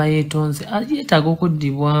yenna aba yeetonze yeetaaga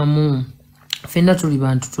okuddibwamu ffenna tuli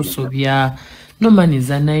bantu tusobya no man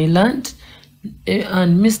is an island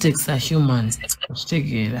and mistakes are human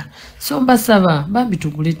okitegeera so mbasaba bambi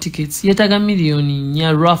tugule tickets yeetaaga miliyoni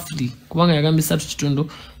 4 roughly kubanga yagamba 3.5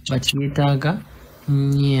 but yeetaaga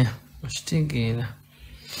 4 okitegeera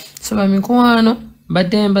so bamikwano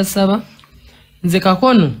mbadde mbasaba nze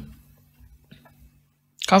Kakono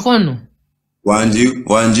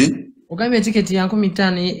wanji ogambye tiketi ya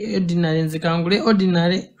 15 ordinary nze kangule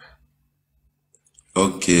ordinary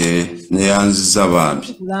okay neyanziza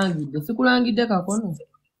bambi sikulangidde Kakono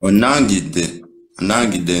onangidde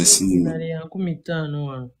ensimu ya 15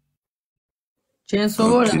 wano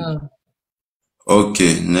kyensobola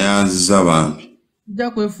okay neyanziza bambi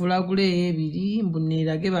nja kwefuula gule ebiri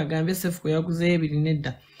mbuneerage bagambe Cephco yaguze ebiri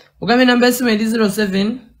nedda ogambye namba esimu eri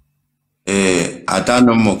 07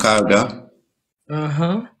 atano mukaaga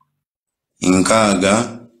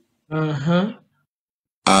nkaaga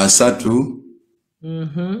asatu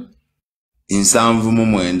insanvu mu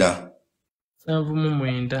mwenda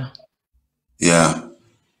ya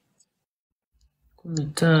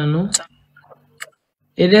 15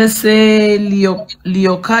 erese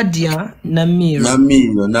Liocadia na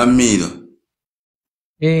miro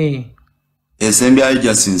esembyayo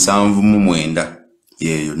just nsanvu mu mwenda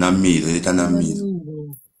yeyo na miro ereta na miro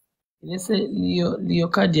erese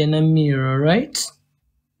Liocadia na miro right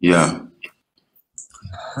yeah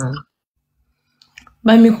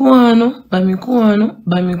bamikwano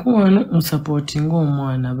musupportinga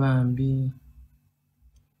omwana bambi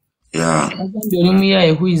yeah agambye oli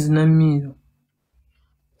muyaye who is na miro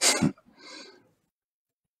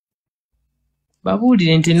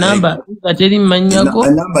babuulire nti namba teri mmanyako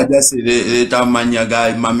namba jasereta manya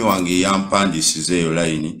ga mami wange yampandisiza eyo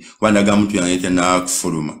layini kubandaga muntu yange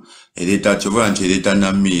tenakufuluma ereta kyobola nti ereta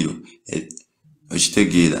na miro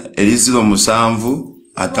okitegeera eriziro musanvu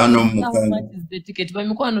atano mukaaga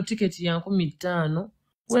bamikwano tiketi ya 15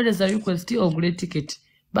 weereza request ogule tiketi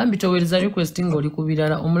bambi toweereza request ng'oli ku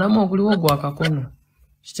birala omulamu oguliwo gwa Kakono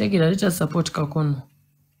kitegeera leta support Kakono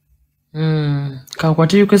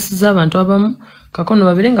kankwate request z'abantu abamu Kakono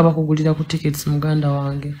babire nga bakugulira ku tickets muganda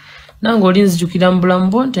wange nange oli nzijukira mu bulamu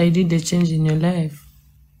bwo nti I did a change in your life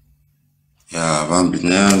ya bambi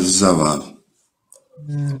neyanziza bambi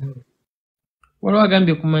waliwo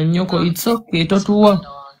agambye ku Manyoko it's okay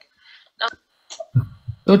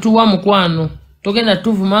totuwa mukwano togenda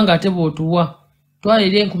tuvuma nga ate bw'otuwa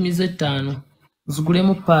twalira 15,000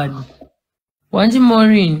 Zugulemu pad. Wanji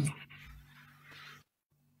Maureen.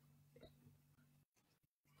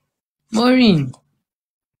 Maureen.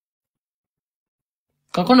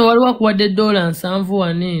 Kakono waliwo kuwadde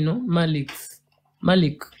 $7 eno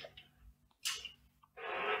Malik.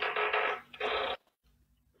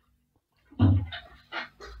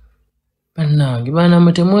 Bannange baana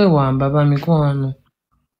mutemwewamba ba mikwano.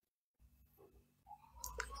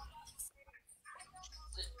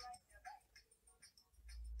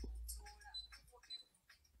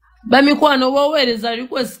 Bamikwano woweereza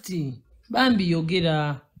request bambi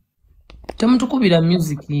yogera temutukubira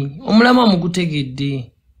music omulama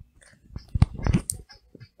mugutegedde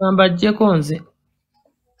amba jjeko nze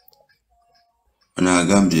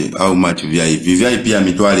anagambye how much VIP ya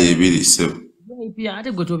mitwalo 2 sebo VIP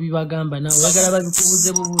ate gwe tobibagamba nawe wagala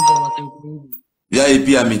babikubuze bubuze bakekubuze VIP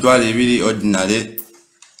ya mitwalo 2 ordinary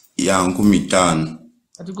ya 15,000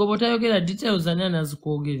 ati gobo tayogera details ani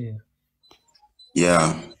anazikwogerera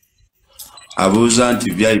abuuza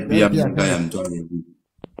nti VIP ya mitwalo 2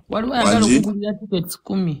 waliwo ayagala okugulira tickets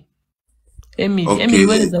 10 Emily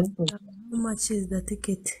where is that? How much is the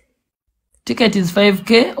ticket? Ticket is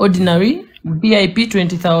 5K ordinary, VIP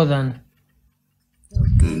 20,000.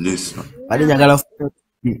 Listen. Ali nyagala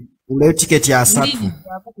ule ticket ya 3.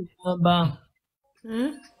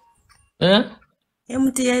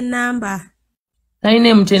 MTN number.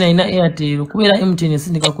 Naine MTN ina Airtel. Kubera MTN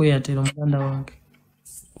sindika ku Airtel mukanda wange.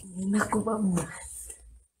 Nakubamu.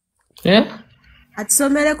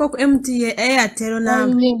 Atusomereko ku MTN Airtel number.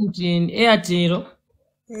 Naine MTN Airtel.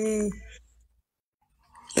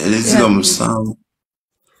 Elizilo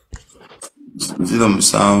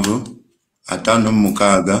musanvu atano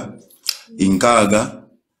mukaga inkaga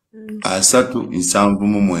asatu nsanvu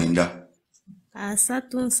mu mwenda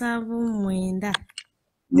asatu nsanvu mu mwenda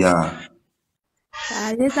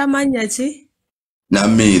aleta manya ki na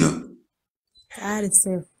miro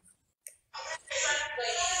safe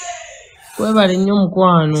kwebale nnyo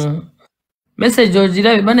mukwano message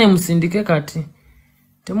ogirabe bana musindike kati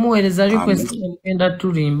temuweereza request enda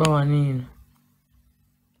tulimba wanino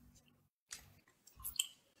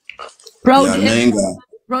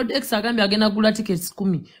Prodex agambye agenda gula tickets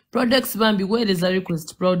 10 Prodex bambi weereza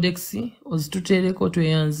request Prodex ozituteereko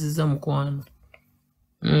tweyanziza mukwano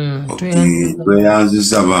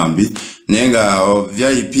tweyanziza bambi nenga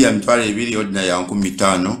VIP ya mitwalo 2 ordinary ya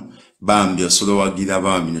 15,000 bambi osolo wagira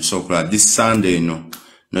bambi nosokola this Sunday no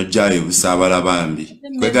nojayo busabala bambi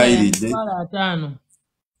kwegayiride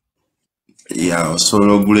 5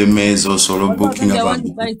 solo gule mezo solo booking about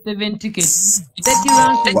buy 7 tickets Becky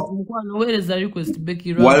rank mukwano weereza request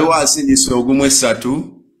Becky rank waliwo asindise ogumwe 3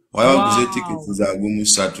 waliwo guze tickets za gumu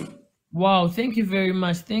 3 wow thank you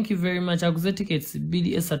very much aguze tickets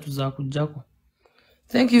 2 za kujjako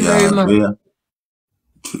thank you very much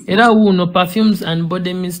era uno perfumes and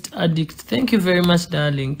body mist addict thank you very much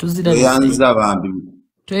darling tuzida yanza bambi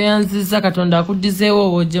tweyanziza katonda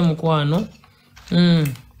akuddizeewo oje mukwano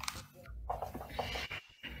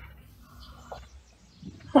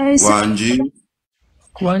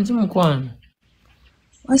Wanji mukwano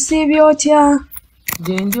wasiibye otya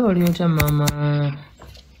genje oli otya mama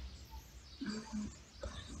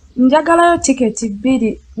njagalayo tiketi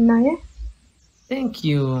 2 naye thank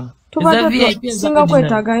you tubadde singa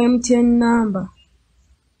kwetaaga MTN number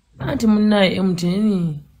anti munnaye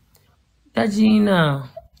MTN tagiina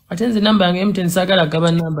ate nze namba yange MTN saagala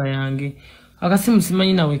gaba namba yange akasimu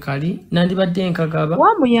simanyi nawe kali nandibadde nkagaba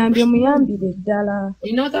muyambire ddala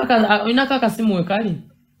inaka akasimu we kali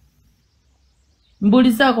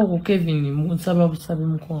mbulizaako ku Kevin musaba busabe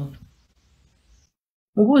mukwano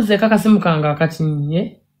mubuuze kakasimu kange akati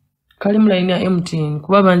kali mu line ya MTN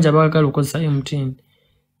kuba bangi abaagala okukozesa MTN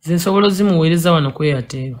ze nsobola zimuweereza wano ku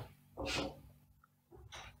Airtel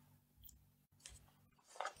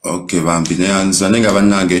bambi neyanza nenga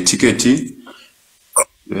bannange tiketi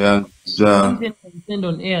send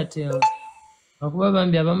on Airtel akuba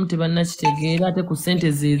bambi abamu tebannakitegeera ate ku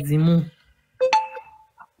ssente zezimu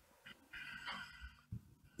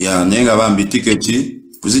nenga bambi tiketi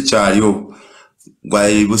kuzikyaliwo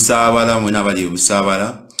gwali busaabala mwena bali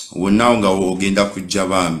busaabala wonna nga ogenda kujja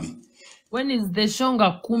bambi when is the show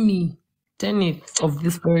nga 10th of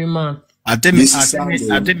this very month ate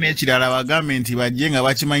n'ekirala bagambe nti bajje nga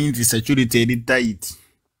bakimanyi nti security eri tight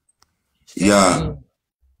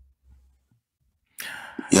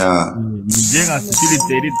mjenga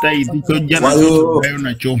security eri tight tojja nayo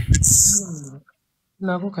nakyo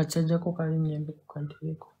nako kachajako kali nyembe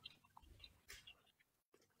kukantireko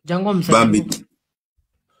jango msajja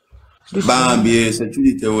bambi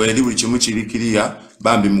security weli buli kimu kirikiriya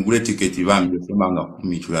bambi mugule tiketi bambi ofumanga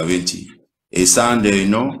 10 tulabe nti Sunday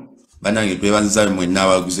ino banange twebanza mwenna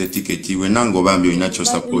abaguze tiketi wenna ng'obambi olina kyo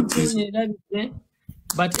support is.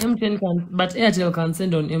 But Airtel can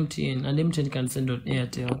send on MTN and MTN can send on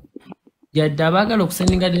Airtel. Yadde abagala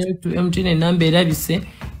okusendinga direct to MTN enamba erabise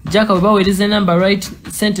jaka we baweereza enamba right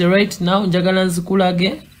sente right now njagala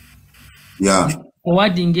nzikulage. Yeah.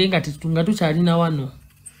 Forwarding nga tukyalina wano.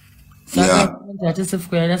 Yeah. Ate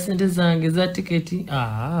Cephco yali sente zange za tiketi.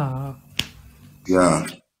 Yeah.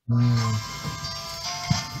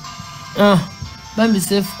 Bambi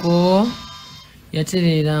Cephco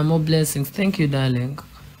yaterera more blessings. Thank you darling.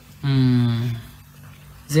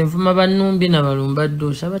 Zenvuma banumbi nabalumba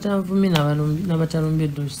ddosha abatanvumi nabalumbi nabatalumbi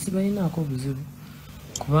ddosha sibalinaako buzibu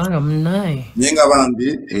kubanga munaye nyenga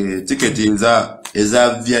bambi tiketi eza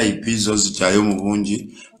VIP zo zikyayo mu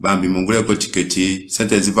bungi bambi munguleko tiketi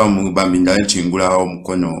sente ziva mu bambi ndaye kingulawo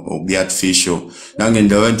omukono ogwa artificial nange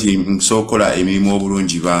ndawe nti nsokola emirimu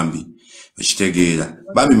obulungi bambi ekitegeera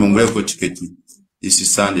bambi munguleko tiketi isi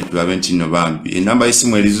Sunday tulabe nti no bambi enamba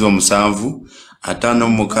y'essimu erizo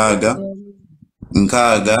 756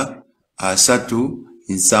 nkaaga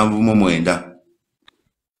 379.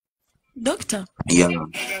 Doctor. Yeah.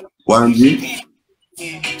 Wanji.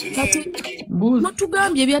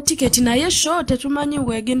 Matugambye bya tiketi naye show tetumanyi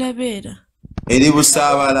wegenda beera. Eri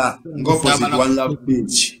Busaabala ng'opposite One Love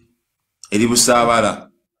Beach. Eri Busaabala.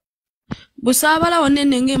 Busaabala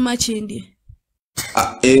onene ng'emachindi.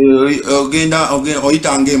 Ogenda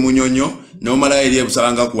oyitange munyonyo n'omala eri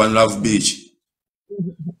Busaabala ku One Love Beach.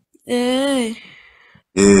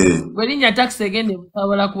 Walinya taxi egende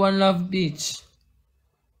Busaabala ku One Love Beach.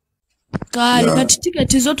 Kale kati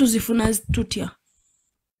tiketi zo tuzifuna tutya.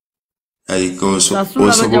 Ayiko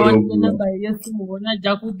osobola namba y'essimu bona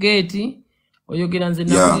ajja ku gate oyogera nze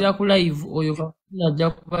nakulira ku live oyo kafuna ajja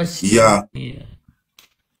kubashira.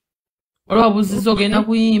 Olwa buzizo ogenda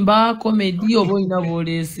kuyimba comedy oba olina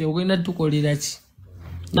bw'oleese ogenda tukolera ki?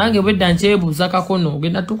 Nange bwedda nkyebuuza kakono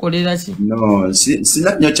ogenda tukolera ki? No,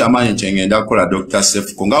 sina nnyo kyamaanyi kye ngenda kukola Dr.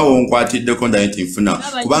 Cephco nga wonkwatiddeko ndaye nti nfuna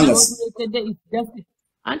kubanga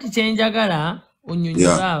anti kyenjagala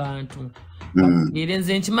onnyonnyola abantu. Era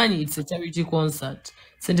nze nkimanyi it's a charity concert.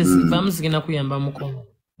 Sente zivaamu zigenda kuyamba mukono.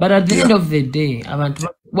 But at the end of the day, abantu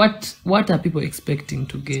what are people expecting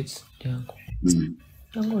to get?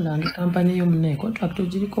 Tangola ndi kampani y'omunaye contract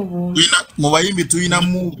ogiriko bungi. Mu bayimbi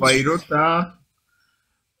tuyinamu Vairota.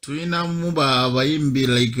 Tuyinamu bayimbi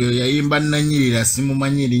like yayimba Nanyirira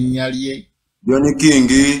simumanyi erinnya lye. Johnny King.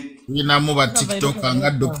 Tuyinamu ba TikTok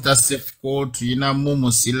nga Dr. Cephco, tuyinamu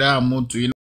Musilamu, tuyinamu